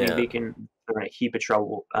that targeting beacon, they're in a heap of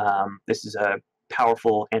trouble. This is a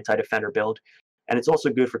powerful anti-defender build. And it's also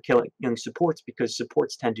good for killing supports, because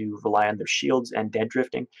supports tend to rely on their shields and dead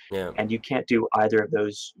drifting. Yeah. And you can't do either of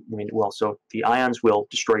those so the ions will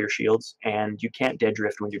destroy your shields, and you can't dead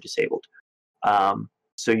drift when you're disabled.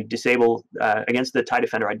 So you disable against the TIE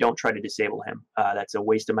defender. I don't try to disable him. That's a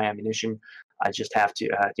waste of my ammunition. I just have to,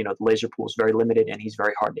 the laser pool is very limited and he's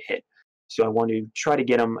very hard to hit. So I want to try to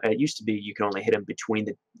get him. It used to be you can only hit him between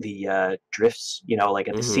the drifts, like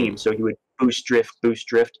at the seam. So he would boost,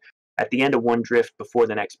 drift. At the end of one drift before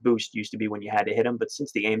the next boost used to be when you had to hit him. But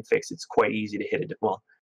since the aim fix, it's quite easy to hit it. Well,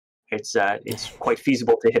 it's quite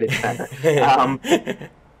feasible to hit a defender.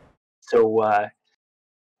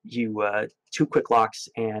 You 2 quick locks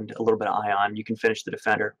and a little bit of ion, you can finish the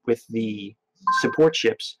defender. With the support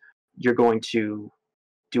ships, you're going to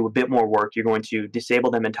do a bit more work. You're going to disable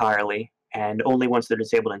them entirely, and only once they're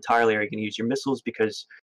disabled entirely are you going to use your missiles, because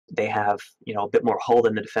they have a bit more hull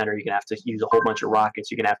than the defender. You're going to have to use a whole bunch of rockets.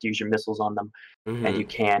 You're going to have to use your missiles on them, and you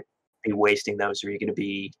can't be wasting those, or you're going to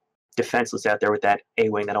be defenseless out there with that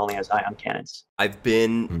A-wing that only has ion cannons. I've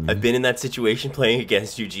been in that situation playing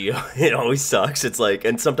against you, Gio. It always sucks. It's like,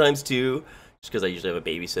 and sometimes too, just because I usually have a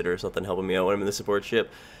babysitter or something helping me out when I'm in the support ship,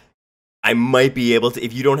 I might be able to,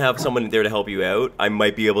 if you don't have someone there to help you out, I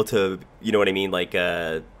might be able to, you know what I mean, like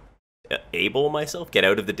able myself, get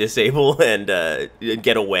out of the disable and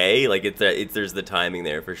get away. Like there's the timing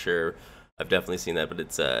there for sure. I've definitely seen that, but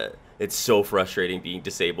it's so frustrating being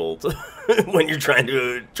disabled when you're trying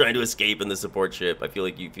to escape in the support ship. I feel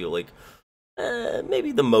like you feel like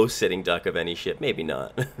maybe the most sitting duck of any ship, maybe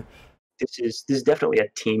not. This is definitely a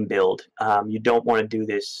team build. You don't want to do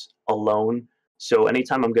this alone. So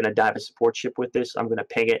anytime I'm going to dive a support ship with this, I'm going to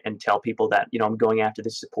ping it and tell people that I'm going after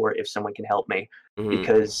this support if someone can help me,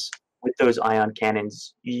 because with those ion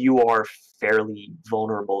cannons, you are fairly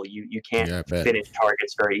vulnerable. You can't finish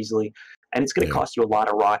targets very easily. And it's going to cost you a lot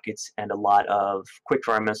of rockets and a lot of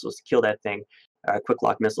quick-fire missiles to kill that thing,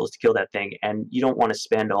 quick-lock missiles to kill that thing. And you don't want to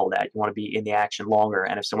spend all that. You want to be in the action longer.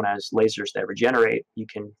 And if someone has lasers that regenerate, you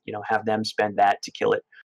can have them spend that to kill it.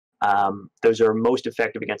 Those are most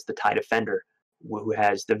effective against the TIE defender, who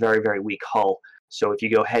has the very, very weak hull. So if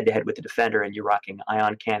you go head-to-head with the defender and you're rocking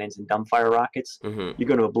ion cannons and dumbfire rockets, you're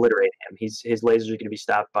going to obliterate him. His lasers are going to be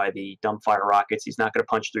stopped by the dumbfire rockets. He's not going to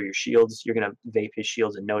punch through your shields. You're going to vape his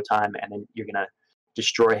shields in no time, and then you're going to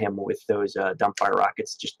destroy him with those dumbfire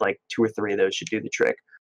rockets. Just like 2 or 3 of those should do the trick.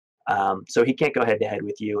 So he can't go head-to-head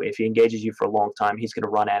with you. If he engages you for a long time, he's going to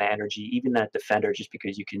run out of energy, even that defender, just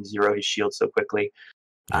because you can zero his shield so quickly.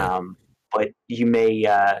 But you may...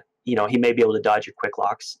 he may be able to dodge your quick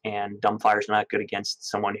locks, and dumbfire's not good against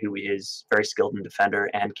someone who is very skilled in defender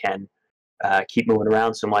and can keep moving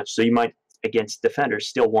around so much. So you might, against defenders,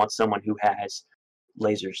 still want someone who has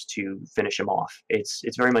lasers to finish him off. It's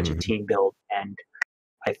very much a team build, and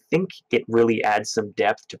I think it really adds some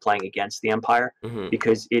depth to playing against the Empire,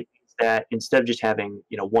 because it that instead of just having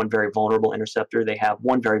one very vulnerable interceptor, they have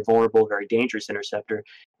one very vulnerable, very dangerous interceptor,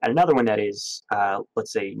 and another one that is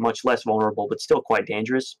let's say much less vulnerable but still quite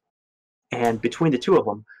dangerous. And between the two of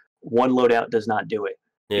them, one loadout does not do it.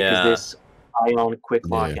 Because this ion quick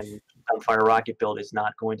lock and dumbfire rocket build is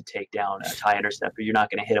not going to take down a TIE interceptor. You're not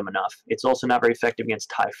going to hit them enough. It's also not very effective against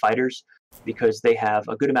TIE fighters, because they have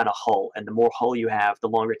a good amount of hull, and the more hull you have, the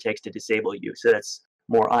longer it takes to disable you. So that's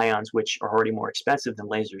more ions, which are already more expensive than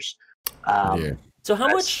lasers. So how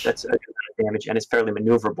much? That's a good amount of damage, and it's fairly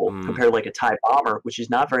maneuverable compared to like a TIE bomber, which is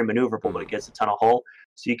not very maneuverable, but it gets a ton of hull.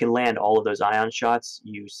 So you can land all of those ion shots.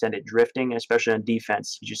 You send it drifting, especially on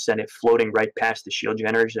defense. You just send it floating right past the shield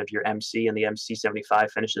generators of your MC, and the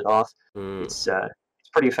MC-75 finishes it off. It's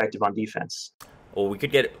pretty effective on defense. Well,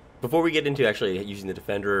 before we get into actually using the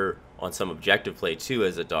defender on some objective play too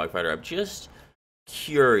as a dogfighter, I'm just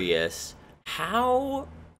curious how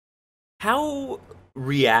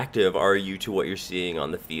reactive are you to what you're seeing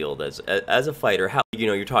on the field as a fighter? How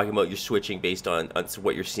you're talking about you're switching based on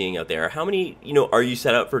what you're seeing out there. How many are you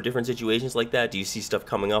set up for different situations like that? Do you see stuff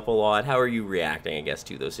coming up a lot? How are you reacting, I guess,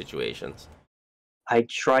 to those situations? I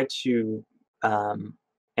try to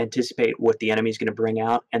anticipate what the enemy's going to bring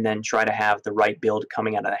out, and then try to have the right build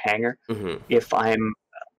coming out of the hangar. If I'm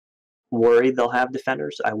worried they'll have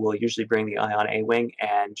defenders, I will usually bring the Ion A-Wing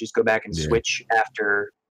and just go back and switch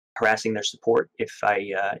after harassing their support if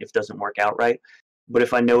it doesn't work out right. But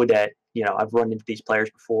if I know that I've run into these players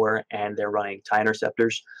before and they're running tie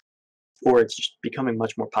interceptors, or it's just becoming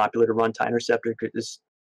much more popular to run tie interceptor because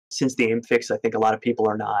since the aim fix, I think a lot of people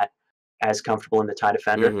are not as comfortable in the tie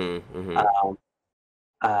defender.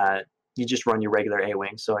 Um, you just run your regular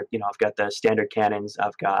A-wing. So, I've got the standard cannons,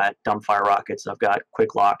 I've got dumbfire rockets, I've got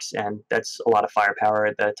quick locks, and that's a lot of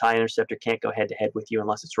firepower. The TIE Interceptor can't go head-to-head with you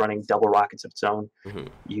unless it's running double rockets of its own.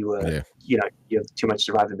 You have too much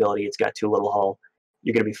survivability. It's got too little hull.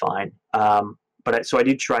 You're going to be fine. So I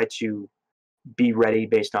do try to be ready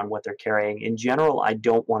based on what they're carrying. In general, I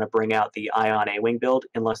don't want to bring out the Ion A-Wing build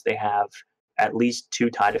unless they have at least 2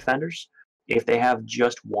 TIE Defenders. If they have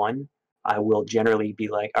just one, I will generally be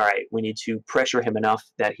like, all right, we need to pressure him enough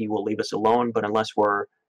that he will leave us alone, but unless we're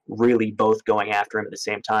really both going after him at the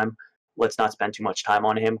same time, let's not spend too much time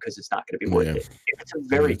on him because it's not going to be worth it. If it's a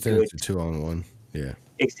very good... It's a 2-on-1, yeah.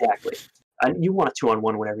 Exactly. And you want a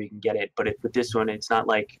 2-on-1 whenever you can get it, but with this one, it's not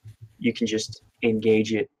like you can just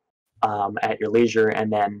engage it at your leisure,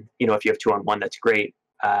 and then, if you have 2-on-1, that's great.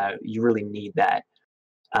 You really need that.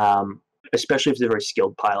 Especially if it's a very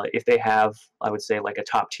skilled pilot. If they have, I would say, like a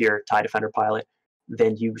top-tier TIE Defender pilot,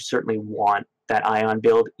 then you certainly want that Ion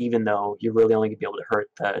build, even though you're really only going to be able to hurt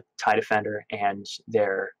the TIE Defender and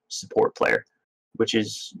their support player, which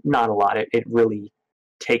is not a lot. It really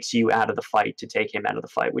takes you out of the fight to take him out of the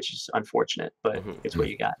fight, which is unfortunate, but it's what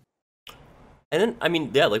you got. And then, I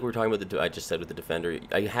mean, yeah, like we were talking about I just said with the Defender,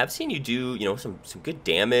 I have seen you do, some good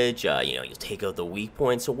damage. You take out the weak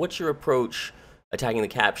points. So what's your approach attacking the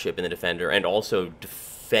cap ship in the Defender, and also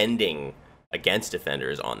defending against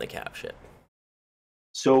defenders on the cap ship?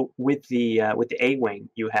 So with the A-Wing,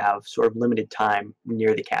 you have sort of limited time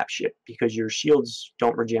near the cap ship because your shields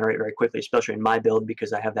don't regenerate very quickly, especially in my build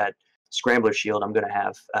because I have that Scrambler shield. I'm going to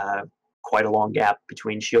have quite a long gap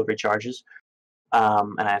between shield recharges,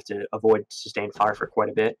 and I have to avoid sustained fire for quite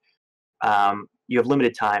a bit. You have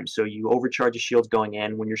limited time, so you overcharge the shields going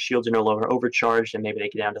in. When your shields are no longer overcharged and maybe they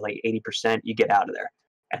get down to like 80%, you get out of there.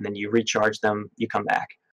 And then you recharge them, you come back.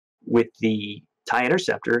 With the TIE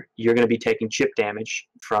Interceptor, you're going to be taking chip damage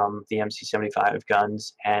from the MC-75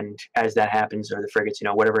 guns, and as that happens, or the frigates,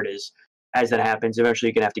 whatever it is, as that happens, eventually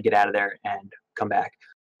you're going to have to get out of there and come back.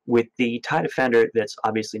 With the TIE Defender, that's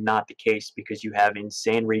obviously not the case because you have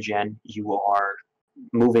insane regen, you are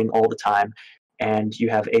moving all the time, and you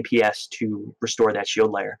have APS to restore that shield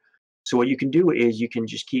layer. So what you can do is you can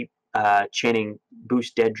just keep chaining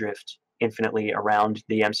boost dead drift infinitely around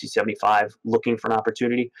the MC-75, looking for an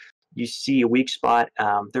opportunity. You see a weak spot,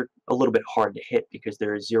 they're a little bit hard to hit because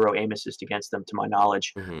there is 0 aim assist against them, to my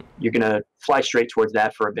knowledge. You're going to fly straight towards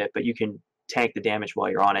that for a bit, but you can tank the damage while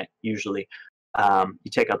you're on it, usually.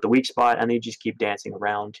 You take out the weak spot, and they just keep dancing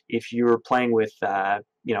around. If you're playing with,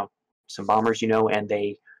 some bombers, and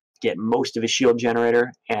they get most of a shield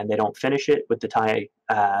generator and they don't finish it with the TIE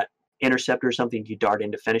Interceptor or something, you dart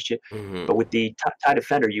in to finish it. But with the TIE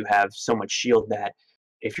Defender, you have so much shield that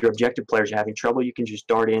if your objective players are having trouble, you can just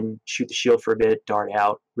dart in, shoot the shield for a bit, dart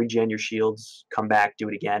out, regen your shields, come back, do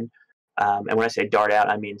it again. And when I say dart out,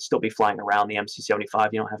 I mean still be flying around the MC-75.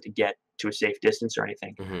 You don't have to get to a safe distance or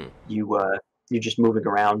anything. You're just moving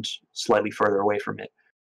around slightly further away from it.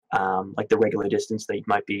 Like the regular distance that you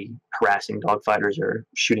might be harassing dogfighters or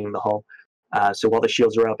shooting the hull. So while the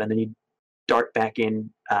shields are up, and then you dart back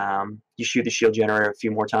in, you shoot the shield generator a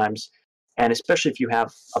few more times. And especially if you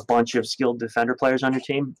have a bunch of skilled defender players on your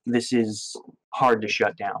team, this is hard to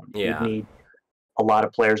shut down. You need a lot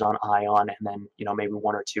of players on Ion, and then maybe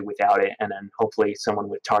 1 or 2 without it, and then hopefully someone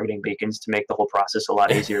with targeting beacons to make the whole process a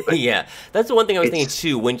lot easier. But yeah, that's the one thing I was thinking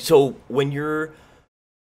too.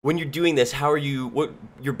 When you're doing this, how are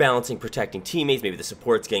you're balancing protecting teammates, maybe the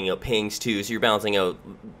support's getting out pings too, so you're balancing out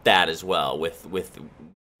that as well with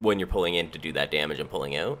when you're pulling in to do that damage and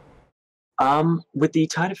pulling out? With the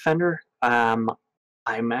TIE Defender, I'm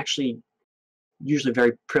actually usually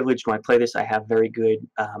very privileged when I play this. I have very good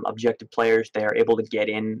objective players. They are able to get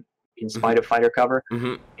in spite of fighter cover,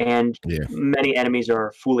 and many enemies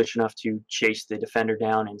are foolish enough to chase the Defender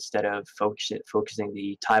down instead of focusing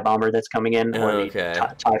the TIE Bomber that's coming in, or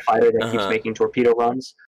the TIE Fighter that keeps making torpedo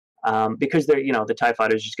runs, because they're the TIE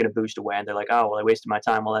Fighter is just going to boost away, and they're like, oh well, I wasted my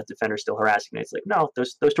time while that Defender's still harassing me. It's like, no,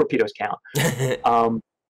 those torpedoes count.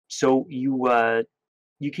 So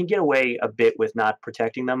you can get away a bit with not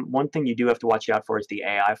protecting them. One thing you do have to watch out for is the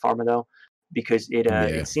AI farmer, though, because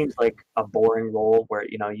it seems like a boring role where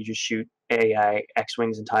you just shoot AI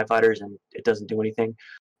X-wings and TIE fighters and it doesn't do anything.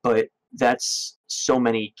 But that's so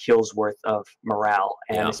many kills worth of morale,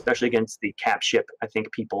 and especially against the cap ship, I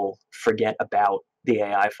think people forget about the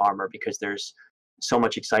AI farmer because there's so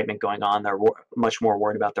much excitement going on. They're much more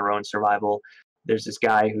worried about their own survival. There's this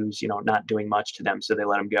guy who's, not doing much to them, so they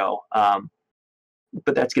let him go.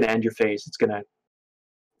 But that's going to end your phase. It's going to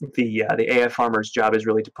the AI farmer's job is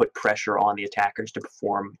really to put pressure on the attackers to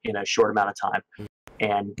perform in a short amount of time.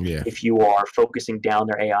 And if you are focusing down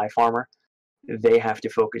their AI farmer, they have to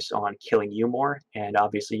focus on killing you more. And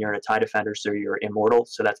obviously, you're in a TIE defender, so you're immortal.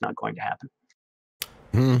 So that's not going to happen.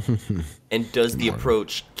 And does the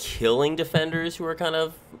approach killing defenders who are kind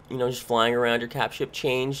of, just flying around your cap ship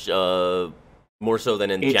change more so than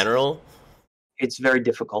in general? It's very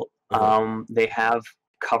difficult. They have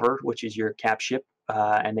cover, which is your cap ship,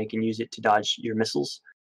 and they can use it to dodge your missiles.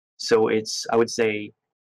 So it's, I would say,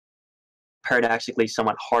 paradoxically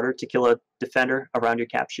somewhat harder to kill a defender around your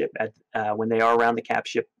cap ship. When they are around the cap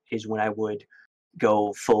ship is when I would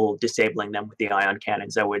go full disabling them with the ion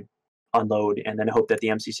cannons. I would unload and then hope that the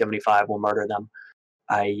MC-75 will murder them.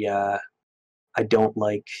 I don't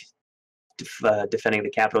like defending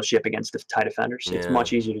the capital ship against the TIE defenders. It's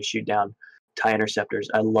much easier to shoot down TIE interceptors.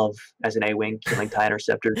 I love, as an A-wing, killing TIE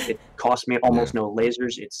interceptors. It costs me almost no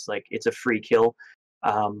lasers. It's a free kill.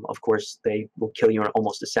 Of course, they will kill you in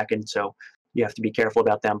almost a second, so you have to be careful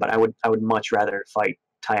about them. But I would much rather fight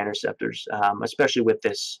TIE interceptors, especially with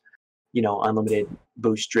this, unlimited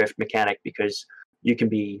boost drift mechanic, because you can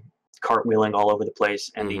be cartwheeling all over the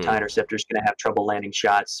place, and the TIE interceptor is going to have trouble landing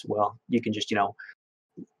shots. Well, you can just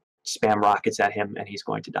spam rockets at him, and he's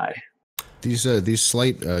going to die. These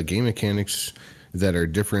slight game mechanics that are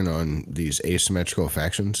different on these asymmetrical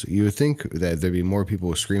factions, you would think that there'd be more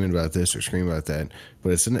people screaming about this or screaming about that,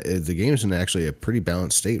 but the game's in actually a pretty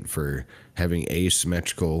balanced state for having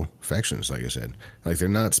asymmetrical factions. Like I said, like they're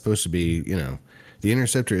not supposed to be, the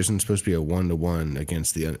interceptor isn't supposed to be a 1-to-1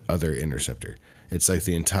 against the other interceptor. It's like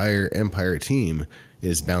the entire Empire team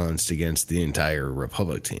is balanced against the entire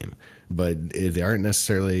Republic team, but they aren't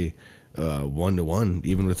necessarily 1-to-1,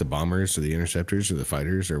 even with the bombers or the interceptors or the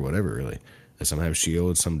fighters or whatever, really. Some have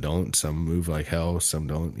shields, some don't, some move like hell, some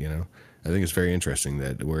don't, I think it's very interesting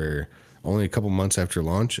that we're only a couple months after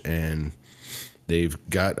launch and they've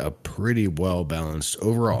got a pretty well balanced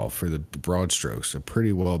overall, for the broad strokes, a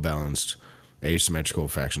pretty well balanced asymmetrical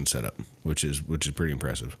faction setup, which is pretty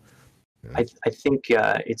impressive. I think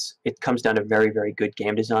it comes down to very, very good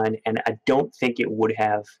game design, and I don't think it would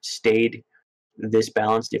have stayed this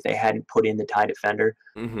balanced if they hadn't put in the TIE defender,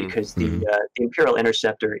 because the Imperial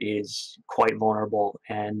interceptor is quite vulnerable,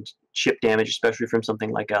 and ship damage, especially from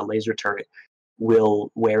something like a laser turret,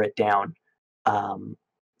 will wear it down.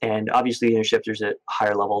 And obviously the interceptors at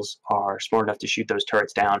higher levels are smart enough to shoot those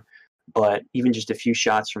turrets down, but even just a few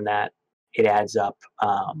shots from that, it adds up.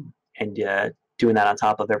 And doing that on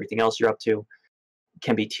top of everything else you're up to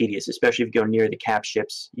can be tedious, especially if you go near the cap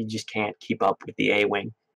ships. You just can't keep up with the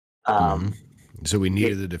A-wing. So we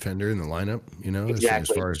needed the defender in the lineup,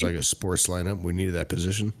 exactly. as far as like a sports lineup, we needed that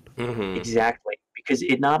position. Exactly, because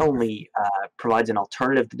it not only provides an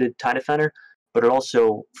alternative to the TIE defender, but it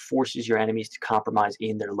also forces your enemies to compromise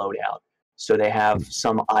in their loadout. So they have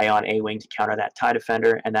some ion A-wing to counter that TIE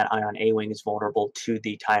defender, and that ion A-wing is vulnerable to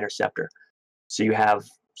the TIE interceptor. So you have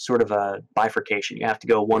sort of a bifurcation. You have to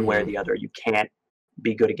go one way or the other. You can't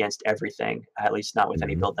be good against everything, at least not with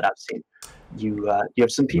any build that I've seen. You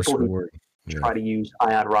have some people who try to use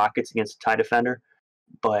ion rockets against a TIE defender,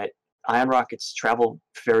 but ion rockets travel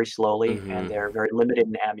very slowly and they're very limited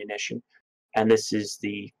in ammunition. And this is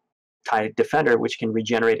the TIE defender, which can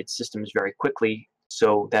regenerate its systems very quickly.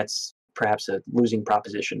 So that's perhaps a losing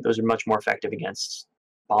proposition. Those are much more effective against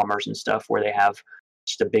bombers and stuff, where they have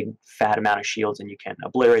just a big fat amount of shields and you can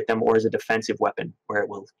obliterate them, or as a defensive weapon where it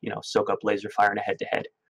will, soak up laser fire in a head-to-head.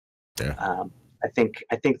 I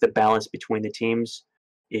think the balance between the teams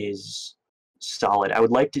is solid. I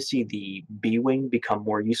would like to see the B-wing become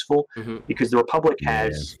more useful, because the Republic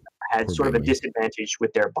has had sort of a disadvantage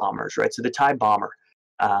with their bombers, right? So the TIE bomber,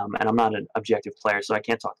 and I'm not an objective player, so I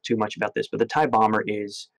can't talk too much about this, but the TIE bomber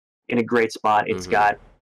is in a great spot. It's got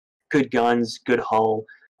good guns, good hull,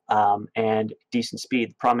 and decent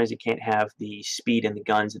speed. The problem is it can't have the speed and the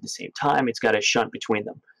guns at the same time. It's got a shunt between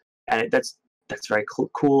them, and that's very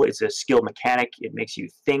cool. It's a skilled mechanic. It makes you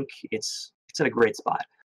think. It's in a great spot,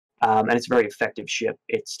 and it's a very effective ship.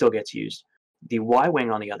 It still gets used. The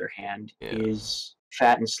Y-wing, on the other hand, is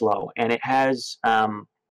fat and slow, and it has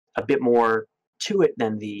a bit more to it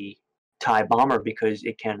than the TIE bomber, because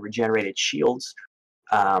it can regenerate its shields,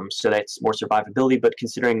 so that's more survivability. But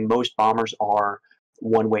considering most bombers are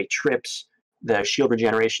one-way trips, the shield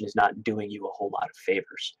regeneration is not doing you a whole lot of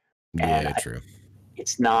favors. True.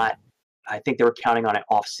 It's not. I think they were counting on it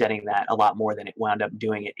offsetting that a lot more than it wound up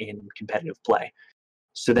doing it in competitive play.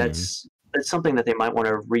 So that's that's something that they might want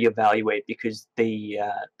to reevaluate, because the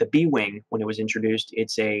B-wing, when it was introduced,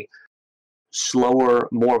 it's a slower,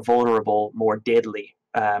 more vulnerable, more deadly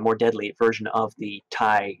version of the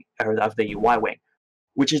TIE, or of the Y-wing,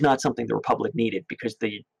 which is not something the Republic needed, because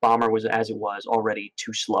the bomber was, as it was, already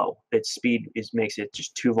too slow. Its speed makes it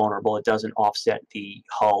just too vulnerable. It doesn't offset the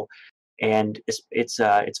hull, and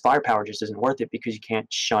its firepower just isn't worth it, because you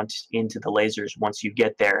can't shunt into the lasers once you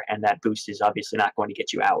get there, and that boost is obviously not going to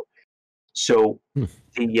get you out. So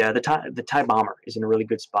the TIE bomber is in a really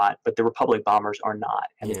good spot, but the Republic bombers are not,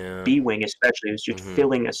 and the B-wing especially is just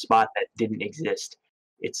filling a spot that didn't exist.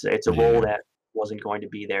 It's a role that wasn't going to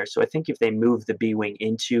be there. So I think if they move the B-wing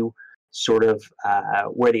into sort of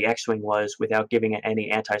where the X-wing was, without giving it any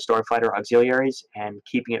anti-starfighter auxiliaries and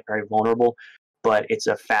keeping it very vulnerable, but it's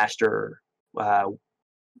a faster,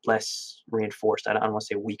 less reinforced, I don't want to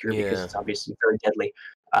say weaker, because it's obviously very deadly,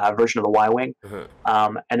 version of the Y-wing.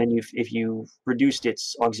 And then if you reduced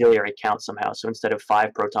its auxiliary count somehow, so instead of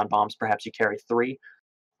 5 proton bombs, perhaps you carry 3,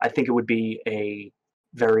 I think it would be a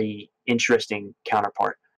very interesting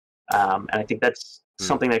counterpart. And I think that's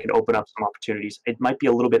something that could open up some opportunities. It might be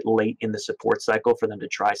a little bit late in the support cycle for them to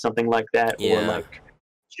try something like that, or like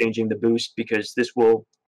changing the boost, because this will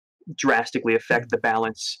drastically affect the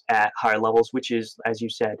balance at higher levels, which is, as you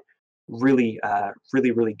said, really,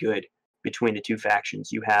 really good between the two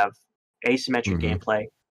factions. You have asymmetric gameplay,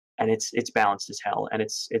 and it's balanced as hell, and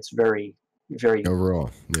it's very, very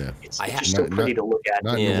overall, It's just so pretty to look at.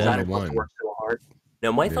 Not The designers have to work so hard.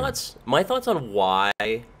 Now, my thoughts on why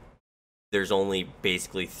there's only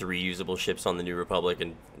basically 3 usable ships on the New Republic,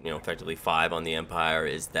 and effectively 5 on the Empire,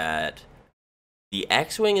 is that the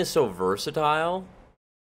X-wing is so versatile.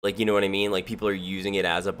 Like, you know what I mean? Like, people are using it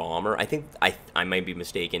as a bomber. I think I might be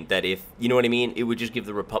mistaken that if, you know what I mean, it would just give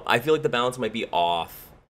the Republic. I feel like the balance might be off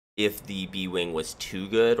if the B-wing was too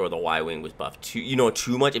good, or the Y-wing was buffed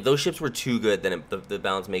too much. If those ships were too good, then the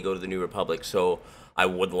balance may go to the New Republic. So I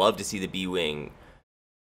would love to see the B-wing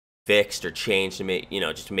fixed or changed to make,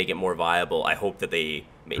 just to make it more viable. I hope that they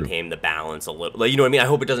maintain the balance a little. Like, you know what I mean? I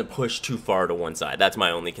hope it doesn't push too far to one side. That's my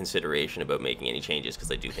only consideration about making any changes,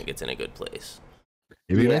 because I do think it's in a good place.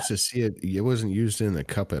 It'd be nice to see it. It wasn't used in the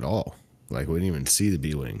cup at all. Like, we didn't even see the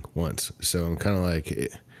B-wing once. So I'm kind of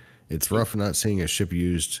like, it's rough not seeing a ship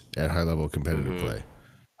used at high level competitive play.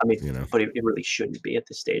 I mean, but it really shouldn't be at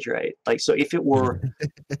this stage, right? Like, so if it were,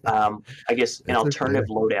 I guess, an alternative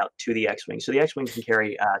loadout to the X-wing. So the X-wing can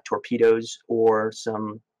carry torpedoes, or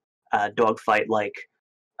some dogfight, like,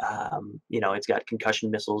 it's got concussion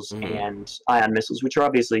missiles and ion missiles, which are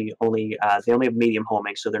obviously only they only have medium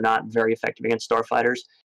homing, so they're not very effective against starfighters.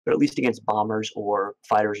 But at least against bombers or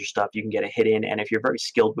fighters or stuff, you can get a hit in, and if you're very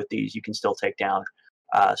skilled with these, you can still take down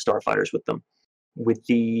starfighters with them. With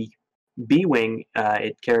the B-wing,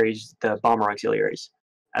 it carries the bomber auxiliaries,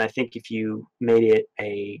 and I think if you made it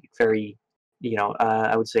a very,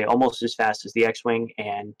 I would say almost as fast as the X-wing,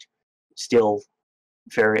 and still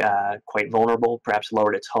very quite vulnerable, perhaps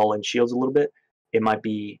lowered its hull and shields a little bit, it might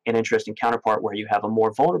be an interesting counterpart where you have a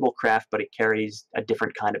more vulnerable craft, but it carries a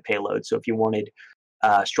different kind of payload. So if you wanted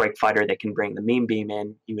a strike fighter that can bring the beam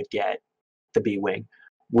in, you would get the B-wing.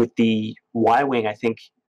 With the Y-wing, I think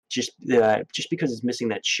just because it's missing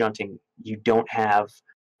that shunting, you don't have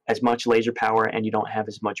as much laser power, and you don't have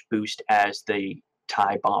as much boost as the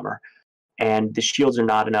TIE bomber. And the shields are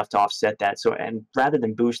not enough to offset that. So, and rather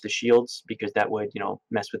than boost the shields, because that would,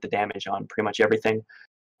 mess with the damage on pretty much everything,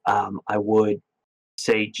 I would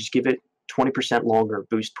say just give it 20% longer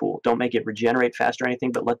boost pool. Don't make it regenerate faster or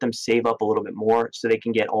anything, but let them save up a little bit more so they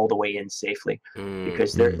can get all the way in safely,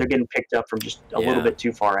 because they're getting picked up from just a little bit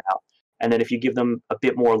too far out. And then if you give them a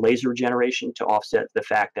bit more laser regeneration to offset the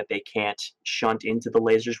fact that they can't shunt into the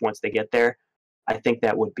lasers once they get there, I think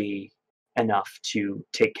that would be enough to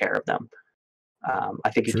take care of them. I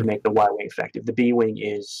think it can make the Y-wing effective. The B-wing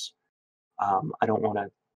is, I don't want to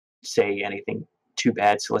say anything too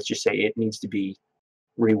bad, so let's just say it needs to be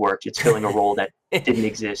reworked. It's filling a role that didn't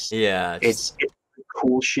exist. It's a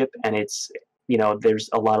cool ship, and it's, there's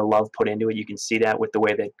a lot of love put into it. You can see that with the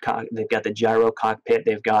way that they've got the gyro cockpit.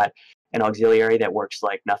 They've got an auxiliary that works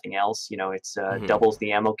like nothing else. It's doubles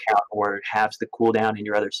the ammo count, or halves the cooldown in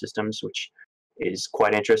your other systems, which is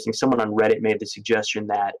quite interesting. Someone on Reddit made the suggestion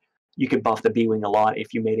that you could buff the B-wing a lot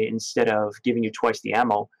if you made it, instead of giving you twice the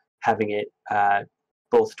ammo, having it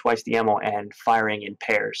both twice the ammo and firing in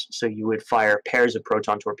pairs. So you would fire pairs of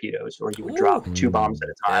proton torpedoes, or you would drop 2 bombs at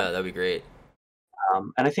a time. Yeah, that'd be great.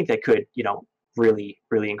 And I think that could, really,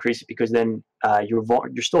 really increase it, because then you're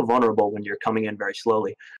still vulnerable when you're coming in very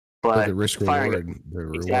slowly. But the risk reward, the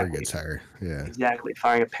reward gets higher. Yeah, exactly.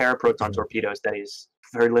 Firing a pair of proton torpedoes that is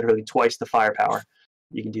very literally twice the firepower.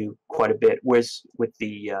 You can do quite a bit. Whereas with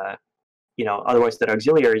the otherwise that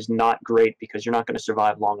auxiliary is not great because you're not going to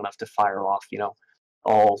survive long enough to fire off,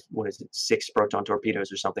 all, what is it, 6 proton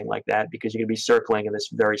torpedoes or something like that, because you're going to be circling in this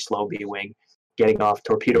very slow B-wing, getting off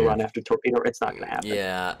torpedo run after torpedo. It's not going to happen.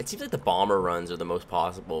 Yeah, it seems like the bomber runs are the most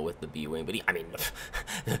possible with the B-wing, but I mean,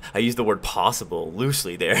 I use the word possible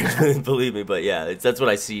loosely there, believe me, but yeah, that's what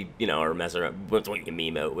I see, or mess around, what you can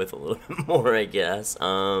meme out with a little bit more, I guess.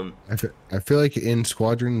 I feel like in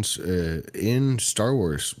Squadrons, in Star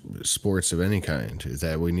Wars sports of any kind,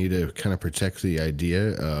 that we need to kind of protect the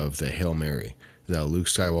idea of the Hail Mary, that Luke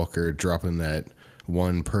Skywalker dropping that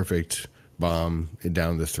one perfect bomb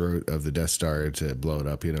down the throat of the Death Star to blow it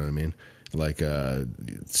up, you know what I mean? Like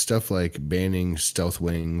stuff like banning stealth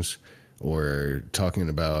wings, or talking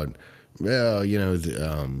about, well,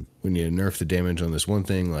 when you nerf the damage on this one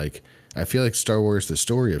thing. Like, I feel like Star Wars, the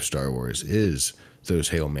story of Star Wars is those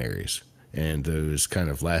Hail Marys and those kind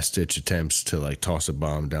of last ditch attempts to like toss a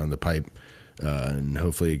bomb down the pipe, and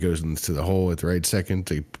hopefully it goes into the hole at the right second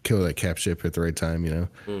to kill that cap ship at the right time,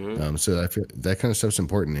 so I feel that kind of stuff's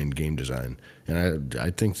important in game design. And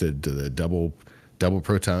I think that the double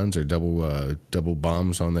protons or double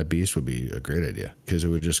bombs on that beast would be a great idea, because it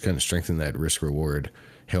would just kind of strengthen that risk reward.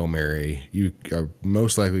 Hail Mary, you are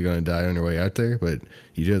most likely going to die on your way out there, but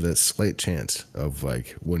you do have that slight chance of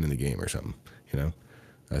like winning the game or something.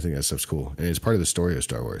 I think that stuff's cool, and it's part of the story of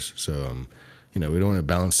Star Wars. So we don't want to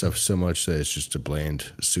balance stuff so much that it's just a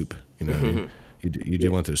bland soup. What I mean? You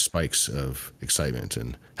do want those spikes of excitement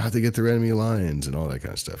and how they get through enemy lines and all that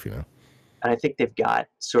kind of stuff. And I think they've got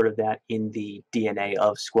sort of that in the DNA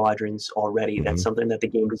of Squadrons already. That's something that the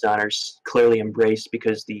game designers clearly embraced,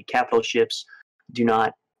 because the capital ships do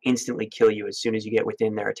not instantly kill you as soon as you get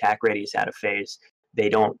within their attack radius out of phase. They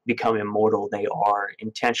don't become immortal. They are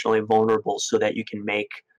intentionally vulnerable so that you can make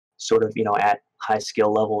sort of, at high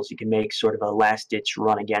skill levels, you can make sort of a last ditch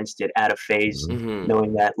run against it out of phase,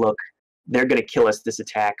 knowing that, look, they're going to kill us this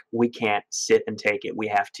attack. We can't sit and take it. We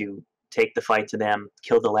have to take the fight to them,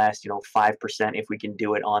 kill the last, 5% if we can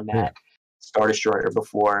do it on that Star Destroyer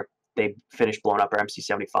before they finish blowing up our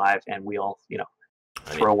MC-75, and we all,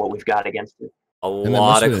 throw what we've got against it. A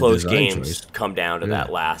lot of close games come down to that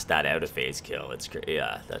out of phase kill. It's great.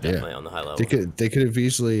 Yeah, that's definitely on the high level. They could have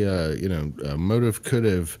easily, Motive could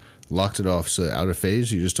have locked it off so out of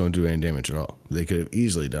phase you just don't do any damage at all. They could have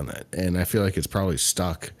easily done that, and I feel like it's probably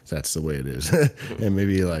stock. That's the way it is, and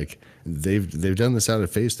maybe like they've done this out of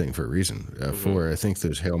phase thing for a reason. For I think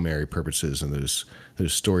those Hail Mary purposes and those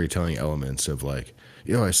storytelling elements of like,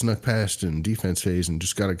 I snuck past in defense phase and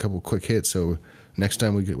just got a couple quick hits, so next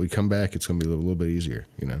time we come back, it's going to be a little bit easier,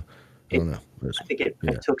 I don't know. I think it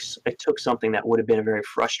took something that would have been a very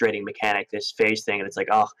frustrating mechanic, this phase thing, and it's like,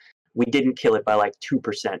 oh, we didn't kill it by like 2%,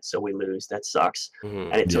 so we lose. That sucks.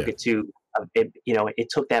 And it took it to, it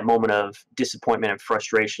took that moment of disappointment and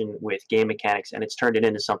frustration with game mechanics, and it's turned it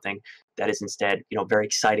into something that is instead, very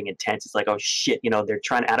exciting, intense. It's like, oh shit, they're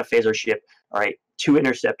trying to out of phase our ship. All right, 2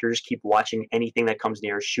 interceptors, keep watching anything that comes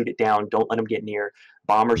near, shoot it down, don't let them get near.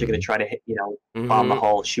 Bombers are going to try to hit, bomb the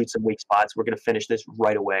hull, shoot some weak spots. We're going to finish this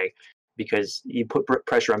right away, because you put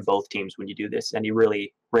pressure on both teams when you do this, and you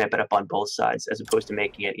really ramp it up on both sides, as opposed to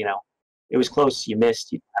making it, it was close, you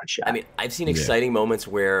missed, you had a shot. I mean, I've seen exciting moments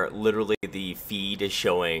where literally the feed is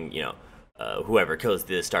showing, whoever kills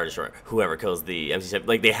the Star Destroyer, whoever kills the MC-7,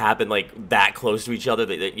 like they happen like that close to each other.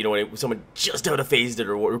 When someone just out of phased it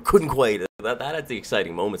or couldn't quite. That's the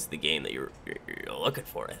exciting moments of the game that you're looking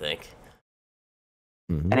for, I think.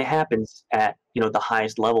 And it happens at the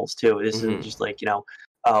highest levels too. This isn't just like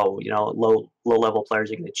low level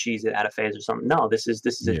players are going to cheese it out of phase or something. No, this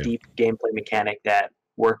is a deep gameplay mechanic that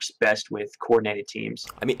works best with coordinated teams.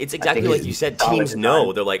 I mean, it's exactly like you said. Teams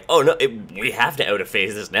know, they're like, oh no, we have to out of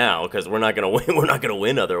phase this now because we're not gonna win. We're not gonna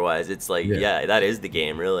win otherwise. It's like, that is the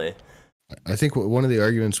game, really. I think one of the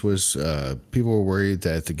arguments was people were worried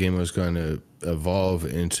that the game was going to evolve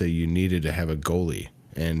into you needed to have a goalie,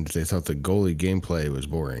 and they thought the goalie gameplay was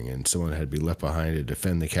boring and someone had to be left behind to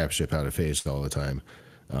defend the cap ship out of phase all the time.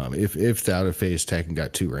 If the out of phase tacking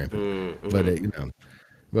got too rampant,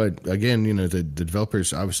 but again, the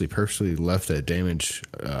developers obviously purposely left that damage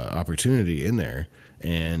opportunity in there,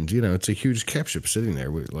 and it's a huge cap ship sitting there.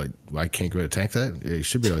 Like, I can't go attack that. You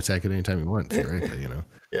should be able to attack it anytime you want, theoretically.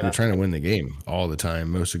 You're trying to win the game all the time,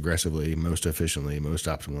 most aggressively, most efficiently, most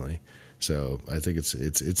optimally. So I think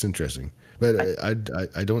it's interesting, but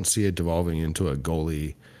I don't see it devolving into a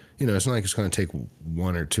goalie. It's not like it's going to take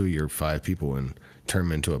 1 or 2 of your 5 people and turn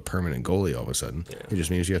them into a permanent goalie all of a sudden. It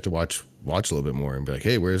just means you have to watch a little bit more and be like,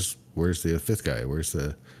 hey, where's the 5th guy? Where's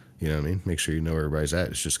the You know what I mean? Make sure you know where everybody's at.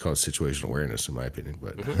 It's just called situational awareness, in my opinion.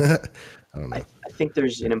 But I don't know. I think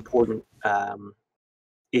there's an important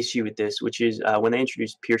issue with this, which is when they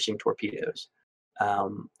introduced piercing torpedoes.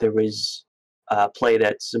 There was a play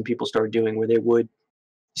that some people started doing where they would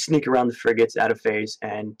sneak around the frigates out of phase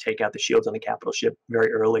and take out the shields on the capital ship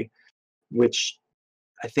very early, which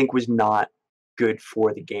I think was not good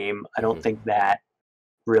for the game. I don't think that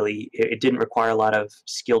really, it didn't require a lot of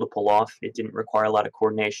skill to pull off. It didn't require a lot of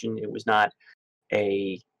coordination. It was not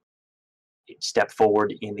a step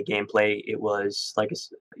forward in the gameplay. It was like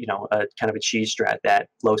a kind of a cheese strat that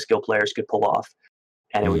low skill players could pull off,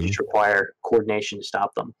 and it would just require coordination to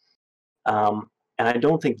stop them. And I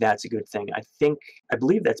don't think that's a good thing. I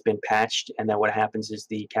believe that's been patched, and then what happens is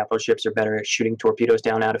the capital ships are better at shooting torpedoes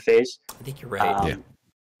down out of phase. I think you're right.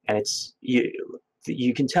 And it's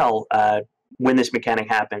you can tell when this mechanic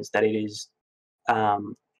happens that it is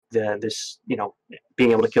this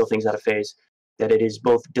being able to kill things out of phase, that it is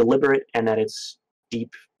both deliberate and that it's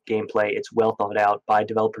deep gameplay. It's well thought out by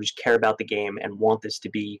developers who care about the game and want this to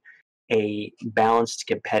be a balanced,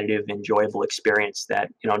 competitive, enjoyable experience that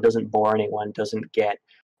doesn't bore anyone, doesn't get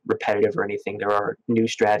repetitive or anything. There are new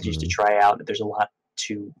strategies to try out. There's a lot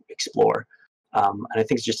to explore, and I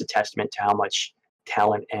think it's just a testament to how much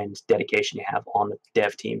talent and dedication you have on the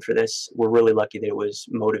dev team for this. We're really lucky that it was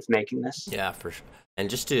Motive making this. Yeah, for sure. And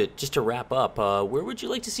just to wrap up, where would you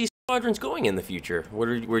like to see Squadrons going in the future?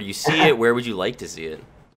 Where do you see it? Where would you like to see it?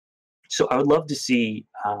 So I would love to see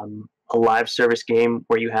a live service game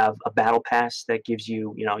where you have a battle pass that gives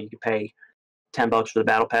you, you can pay $10 for the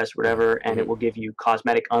battle pass or whatever, and it will give you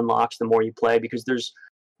cosmetic unlocks the more you play, because there's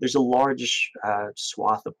a large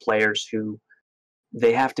swath of players who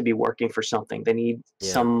they have to be working for something. They need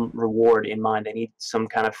some reward in mind. They need some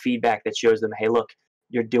kind of feedback that shows them, hey, look,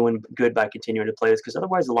 you're doing good by continuing to play this. Because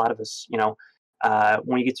otherwise, a lot of us,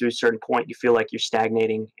 when you get to a certain point, you feel like you're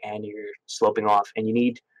stagnating and you're sloping off, and you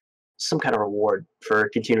need some kind of reward for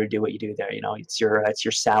continuing to do what you do there. It's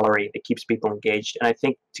your salary that keeps people engaged. And I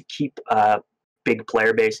think to keep a big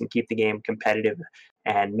player base and keep the game competitive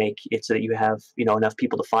and make it so that you have enough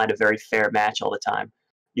people to find a very fair match all the time,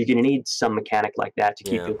 you're going to need some mechanic like that to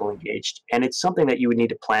keep people engaged. And it's something that you would need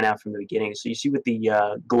to plan out from the beginning. So you see with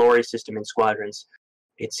the glory system in Squadrons,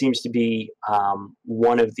 it seems to be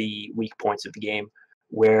one of the weak points of the game,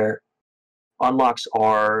 where unlocks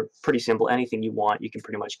are pretty simple. Anything you want, you can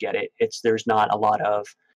pretty much get it. There's not a lot of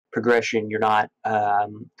progression. You're not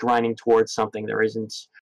grinding towards something. There isn't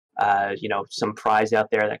some prize out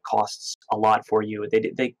there that costs a lot for you.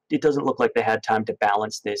 It doesn't look like they had time to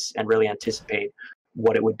balance this and really anticipate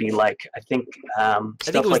what it would be like. I think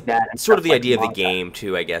stuff like that. And sort of the idea of the game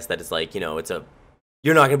too, I guess, that it's like, it's a,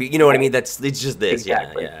 you're not gonna be, what I mean? It's just this.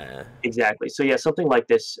 Exactly. Yeah. Exactly. So yeah, something like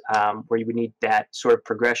this, where you would need that sort of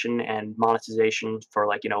progression and monetization for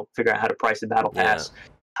figure out how to price the battle pass,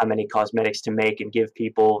 how many cosmetics to make and give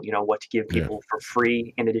people, what to give people for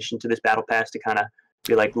free in addition to this battle pass, to kind of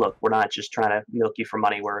be like, look, we're not just trying to milk you for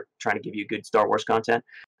money, we're trying to give you good Star Wars content.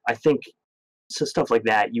 I think so stuff like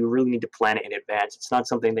that, you really need to plan it in advance. It's not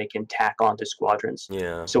something they can tack onto Squadrons.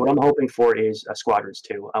 Yeah. So what I'm hoping for is a Squadrons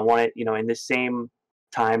 2. I want it, in this same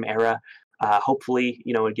time era. Hopefully,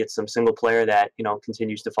 it gets some single player that,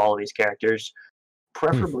 continues to follow these characters,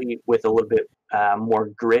 preferably with a little bit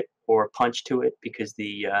more grit or punch to it, because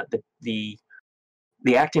the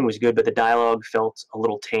acting was good, but the dialogue felt a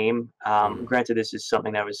little tame. Granted, this is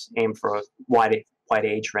something that was aimed for a wide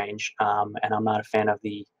age range, and I'm not a fan of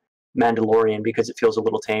the Mandalorian because it feels a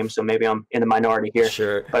little tame. So maybe I'm in the minority here.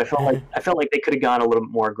 Sure. But I felt like they could have gone a little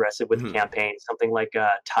more aggressive with the campaign. Something like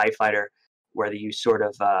TIE Fighter, where you sort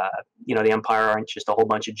of the Empire aren't just a whole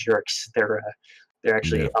bunch of jerks. They're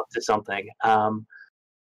actually up to something.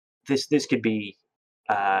 This could be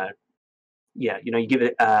you give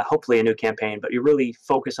it hopefully a new campaign, but you really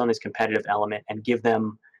focus on this competitive element and give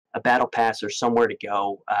them a battle pass or somewhere to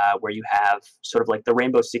go, where you have sort of like the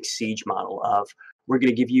Rainbow Six Siege model of, we're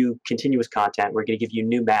going to give you continuous content, we're going to give you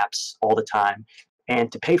new maps all the time,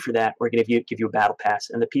 and to pay for that, we're going to give you a battle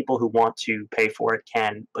pass. And the people who want to pay for it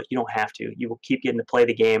can, but you don't have to. You will keep getting to play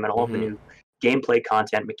the game, and all of the new gameplay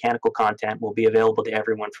content, mechanical content will be available to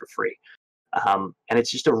everyone for free. And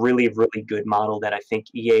it's just a really, really good model that I think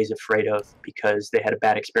EA is afraid of because they had a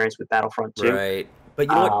bad experience with Battlefront 2. Right. But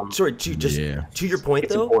you know what? Sorry, to your point,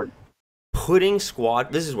 though, important. Putting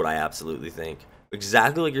this is what I absolutely think.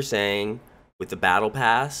 Exactly like you're saying with the Battle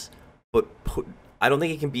Pass, but I don't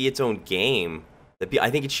think it can be its own game.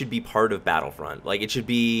 I think it should be part of Battlefront. Like, it should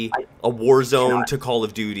be a Warzone to Call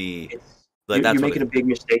of Duty. You're making a big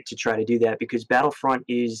mistake to try to do that, because Battlefront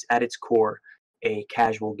is, at its core, a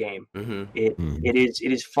casual game. Mm-hmm. It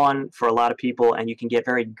is fun for a lot of people, and you can get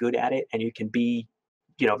very good at it, and you can be,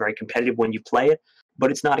 very competitive when you play it.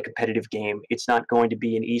 But it's not a competitive game. It's not going to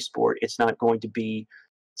be an esport. It's not going to be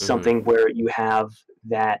something where you have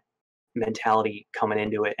that mentality coming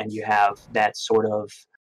into it, and you have that sort of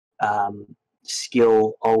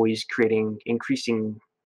skill always creating increasingly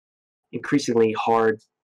hard.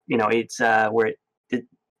 It's where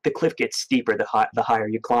the cliff gets steeper the higher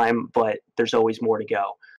you climb, but there's always more to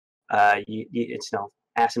go. It's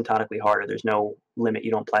asymptotically harder. There's no limit.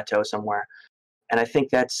 You don't plateau somewhere, and I think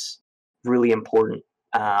that's really important.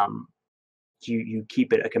 You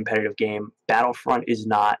keep it a competitive game. Battlefront is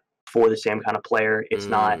not for the same kind of player. It's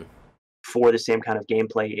not for the same kind of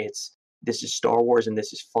gameplay. This is Star Wars, and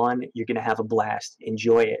this is fun. You're gonna have a blast.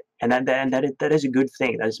 Enjoy it, and that is a good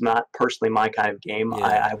thing. That is not personally my kind of game.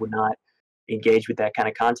 Yeah. I would not engage with that kind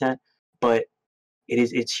of content, but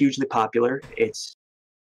it's hugely popular. It's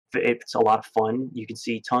a lot of fun. You can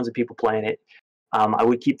see tons of people playing it. I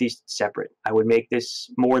would keep these separate. I would make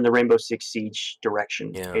this more in the Rainbow Six Siege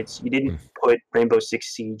direction. Yeah. You didn't put Rainbow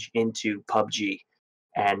Six Siege into PUBG,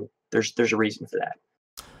 and there's a reason for that.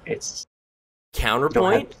 It's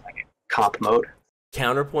Counterpoint. Comp mode.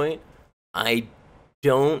 Counterpoint. I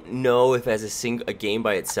don't know if as a game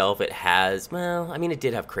by itself it has. Well, I mean, it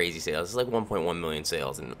did have crazy sales. It's like 1.1 million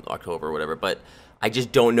sales in October or whatever, but I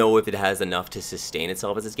just don't know if it has enough to sustain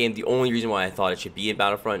itself as this game. The only reason why I thought it should be in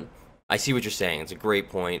Battlefront, I see what you're saying. It's a great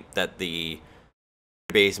point that the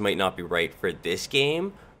base might not be right for this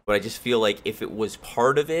game, but I just feel like if it was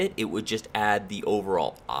part of it, it would just add the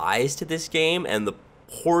overall eyes to this game, and the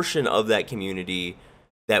portion of that community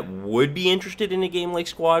that would be interested in a game like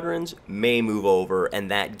Squadrons may move over,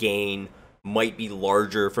 and that gain might be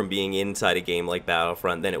larger from being inside a game like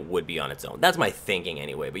Battlefront than it would be on its own. That's my thinking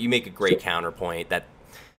anyway, but you make a great counterpoint that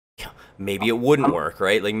maybe it wouldn't work,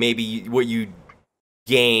 right? Like maybe what you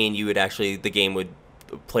gain, the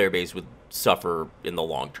player base would suffer in the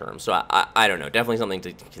long term. So I don't know, definitely something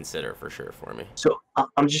to consider for sure for me. So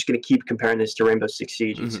I'm just going to keep comparing this to Rainbow Six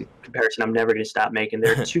Siege. It's a comparison I'm never going to stop making.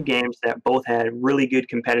 There are two games that both had really good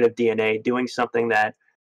competitive DNA, doing something that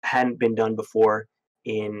hadn't been done before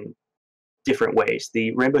in different ways.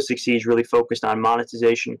 The Rainbow Six Siege really focused on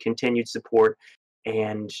monetization, continued support,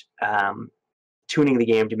 and tuning the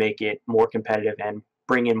game to make it more competitive and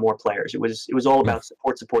bring in more players. It was all about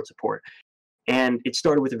support. And it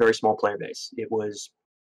started with a very small player base. It was,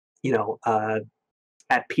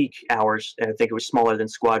 at peak hours, I think it was smaller than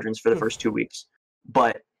Squadrons for the first 2 weeks.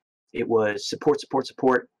 But it was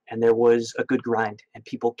support, and there was a good grind, and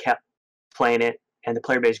people kept playing it, and the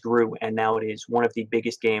player base grew, and now it is one of the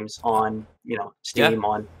biggest games on, Steam,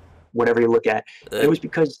 on whatever you look at. It was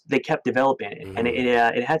because they kept developing it, and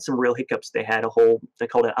it had some real hiccups. They had they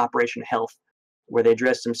called it Operation Health, where they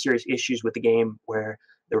addressed some serious issues with the game, where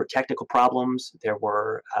there were technical problems, there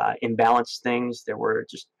were imbalanced things,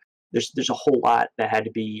 there's a whole lot that had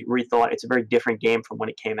to be rethought. It's a very different game from when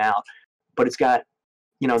it came out, but it's got,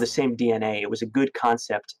 the same DNA. It was a good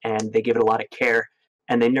concept, and they gave it a lot of care,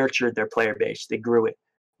 and they nurtured their player base. They grew it.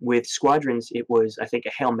 With Squadrons, it was, I think,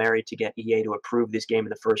 a Hail Mary to get EA to approve this game in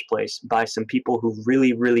the first place by some people who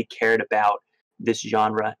really, really cared about this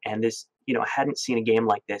genre, and this, hadn't seen a game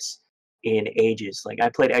like this in ages. Like, I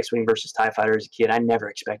played X-Wing versus TIE Fighter as a kid. I never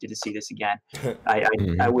expected to see this again.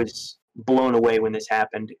 I was blown away when this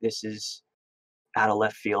happened. This is out of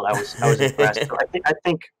left field. I was impressed. So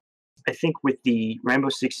I think with the Rainbow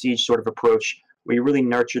Six Siege sort of approach, where you really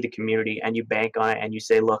nurture the community and you bank on it and you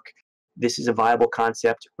say, look, this is a viable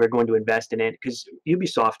concept. We're going to invest in it. Because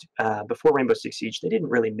Ubisoft, before Rainbow Six Siege, they didn't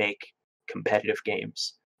really make competitive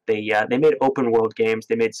games. They made open world games.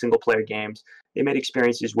 They made single player games. They made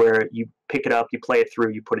experiences where you pick it up, you play it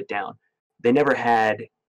through, you put it down. They never had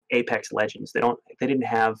Apex Legends. They didn't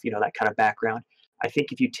have that kind of background. I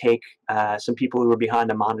think if you take some people who were behind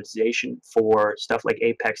the monetization for stuff like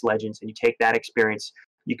Apex Legends, and you take that experience,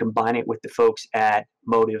 you combine it with the folks at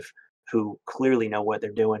Motive who clearly know what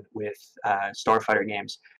they're doing with Starfighter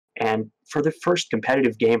games, and for the first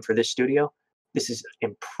competitive game for this studio, this is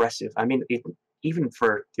impressive. I mean, even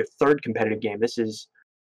for your third competitive game, this is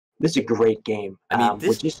a great game. I mean,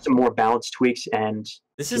 with just some more balanced tweaks, and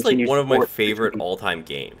this is like one of my favorite all-time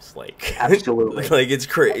games. Like, absolutely, like it's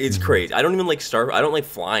crazy. I don't even like I don't like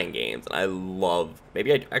flying games, and I love.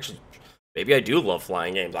 Maybe I do love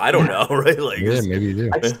flying games. I don't know, right? Like, yeah, maybe you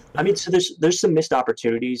do. I mean, so there's some missed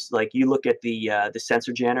opportunities. Like, you look at the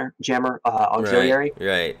sensor jammer auxiliary.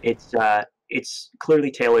 Right. It's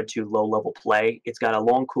clearly tailored to low-level play. It's got a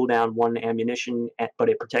long cooldown, 1 ammunition, but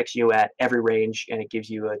it protects you at every range, and it gives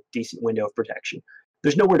you a decent window of protection.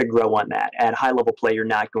 there's nowhere to grow on that. At high level play, you're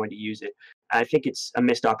not going to use it. I think it's a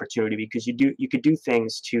missed opportunity because you could do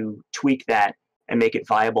things to tweak that and make it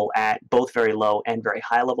viable at both very low and very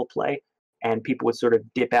high level play. And people would sort of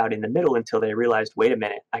dip out in the middle until they realized, wait a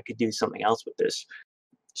minute, I could do something else with this.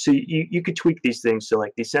 So you could tweak these things. So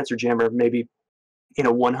like the sensor jammer, maybe in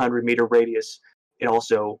a 100-meter radius, it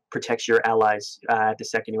also protects your allies the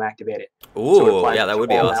second you activate it. Ooh, so yeah, that would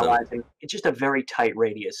be awesome. It's just a very tight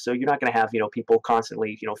radius, so you're not going to have people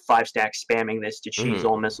constantly 5-stack spamming this to cheese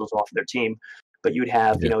all missiles off of their team. But you'd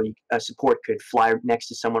have a support could fly next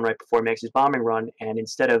to someone right before he makes his bombing run, and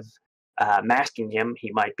instead of masking him,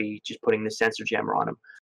 he might be just putting the sensor jammer on him.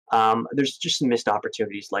 There's just some missed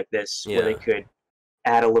opportunities like this where they could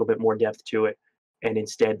add a little bit more depth to it, and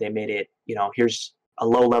instead they made it here's a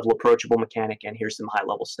low-level approachable mechanic, and here's some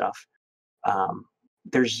high-level stuff. I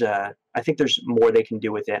think there's more they can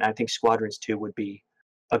do with it. And I think Squadrons 2 would be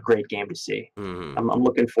a great game to see. I'm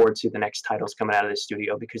looking forward to the next titles coming out of this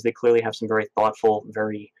studio because they clearly have some very thoughtful,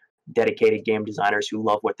 very dedicated game designers who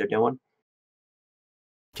love what they're doing.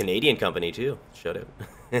 Canadian company too. Shut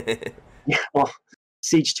it. Yeah, well,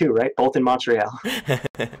 Siege 2, right? Both in Montreal.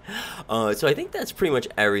 So I think that's pretty much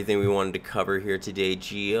everything we wanted to cover here today,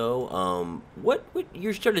 Gio. What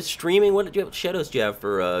you started streaming? What shadows do you have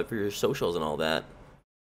for your socials and all that?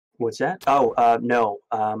 What's that? Oh, no.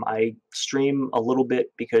 I stream a little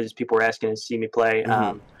bit because people are asking to see me play.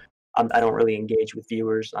 I don't really engage with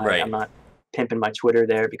viewers. I'm not pimping my Twitter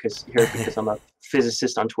there because I'm a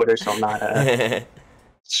physicist on Twitter, so I'm not a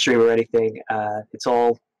streamer or anything. It's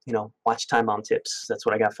all watch Timebomb tips. That's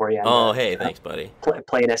what I got for you. And, hey, thanks, buddy.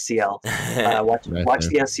 Play an SCL. Watch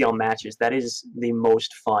the SCL matches. That is the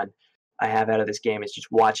most fun I have out of this game. Is just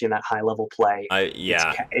watching that high level play.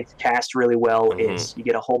 It's cast really well. You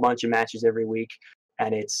get a whole bunch of matches every week,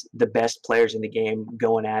 and it's the best players in the game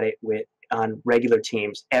going at it on regular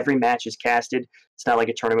teams. Every match is casted. It's not like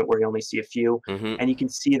a tournament where you only see a few, and you can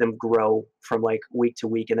see them grow from like week to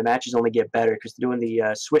week, and the matches only get better because they're doing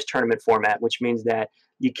the Swiss tournament format, which means that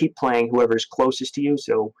you keep playing whoever's closest to you.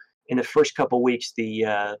 So in the first couple weeks,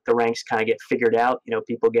 the ranks kind of get figured out.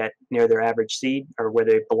 People get near their average seed or where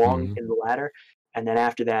they belong in the ladder, and then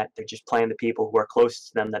after that, they're just playing the people who are closest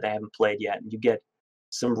to them that they haven't played yet, and you get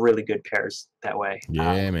some really good pairs that way.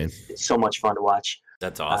 Yeah, man, it's so much fun to watch.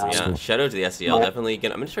 That's awesome. Yeah, shout out to the SCL. Definitely,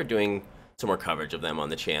 I'm gonna start doing some more coverage of them on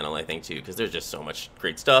the channel, I think, too, because there's just so much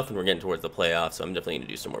great stuff, and we're getting towards the playoffs, so I'm definitely gonna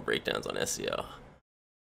do some more breakdowns on SCL.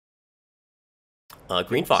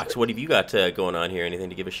 Green Fox, what have you got going on here? Anything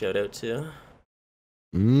to give a shout out to?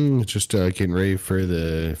 Just getting ready for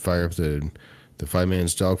the fire up the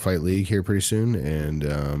 5-man's dogfight league here pretty soon,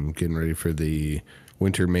 and getting ready for the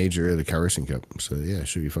winter major of the Cow Racing Cup. So yeah, it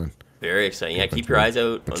should be fun. Very exciting. Yeah, keep your eyes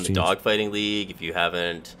out on the dogfighting league. If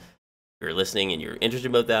you're listening and you're interested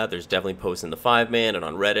about that, there's definitely posts in the 5-man and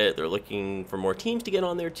on Reddit. They're looking for more teams to get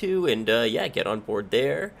on there too, and get on board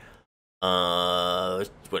there.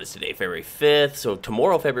 What is today? February 5th. So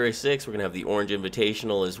tomorrow, February 6th, we're gonna have the Orange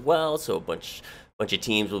Invitational as well. So a bunch of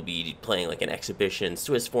teams will be playing like an exhibition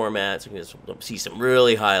Swiss format. So we're gonna see some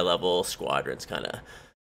really high level squadrons kind of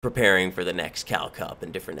preparing for the next Cal Cup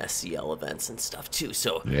and different SCL events and stuff too.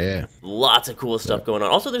 So yeah, lots of cool stuff going on.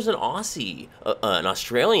 Also, there's an an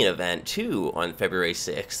Australian event too on February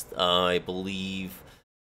 6th. I believe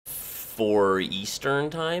 4 Eastern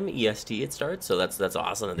time, EST it starts. So that's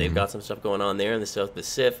awesome. They've got some stuff going on there in the South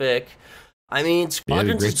Pacific. I mean,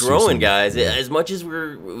 Squadrons is growing, guys. As much as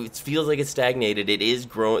it feels like it's stagnated, it is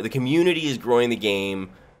growing. The community is growing the game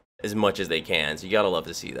as much as they can. So you gotta love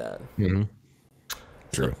to see that. True.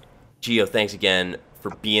 So, Gio, thanks again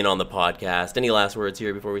for being on the podcast. Any last words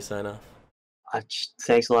here before we sign off?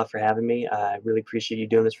 Thanks a lot for having me. I really appreciate you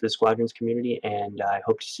doing this for the Squadrons community, and I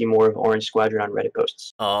hope to see more of Orange Squadron on Reddit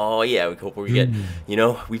posts. Oh, yeah, we hope we get,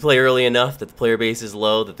 we play early enough that the player base is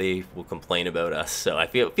low that they will complain about us. So I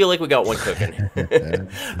feel like we got one cooking. Right,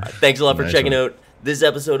 thanks a lot for checking out this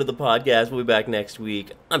episode of the podcast. We'll be back next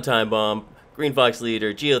week. I'm Timebomb, Green Fox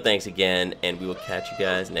leader. Gio, thanks again, and we will catch you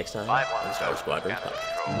guys next time on the Star Wars Squadron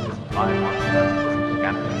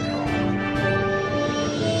podcast.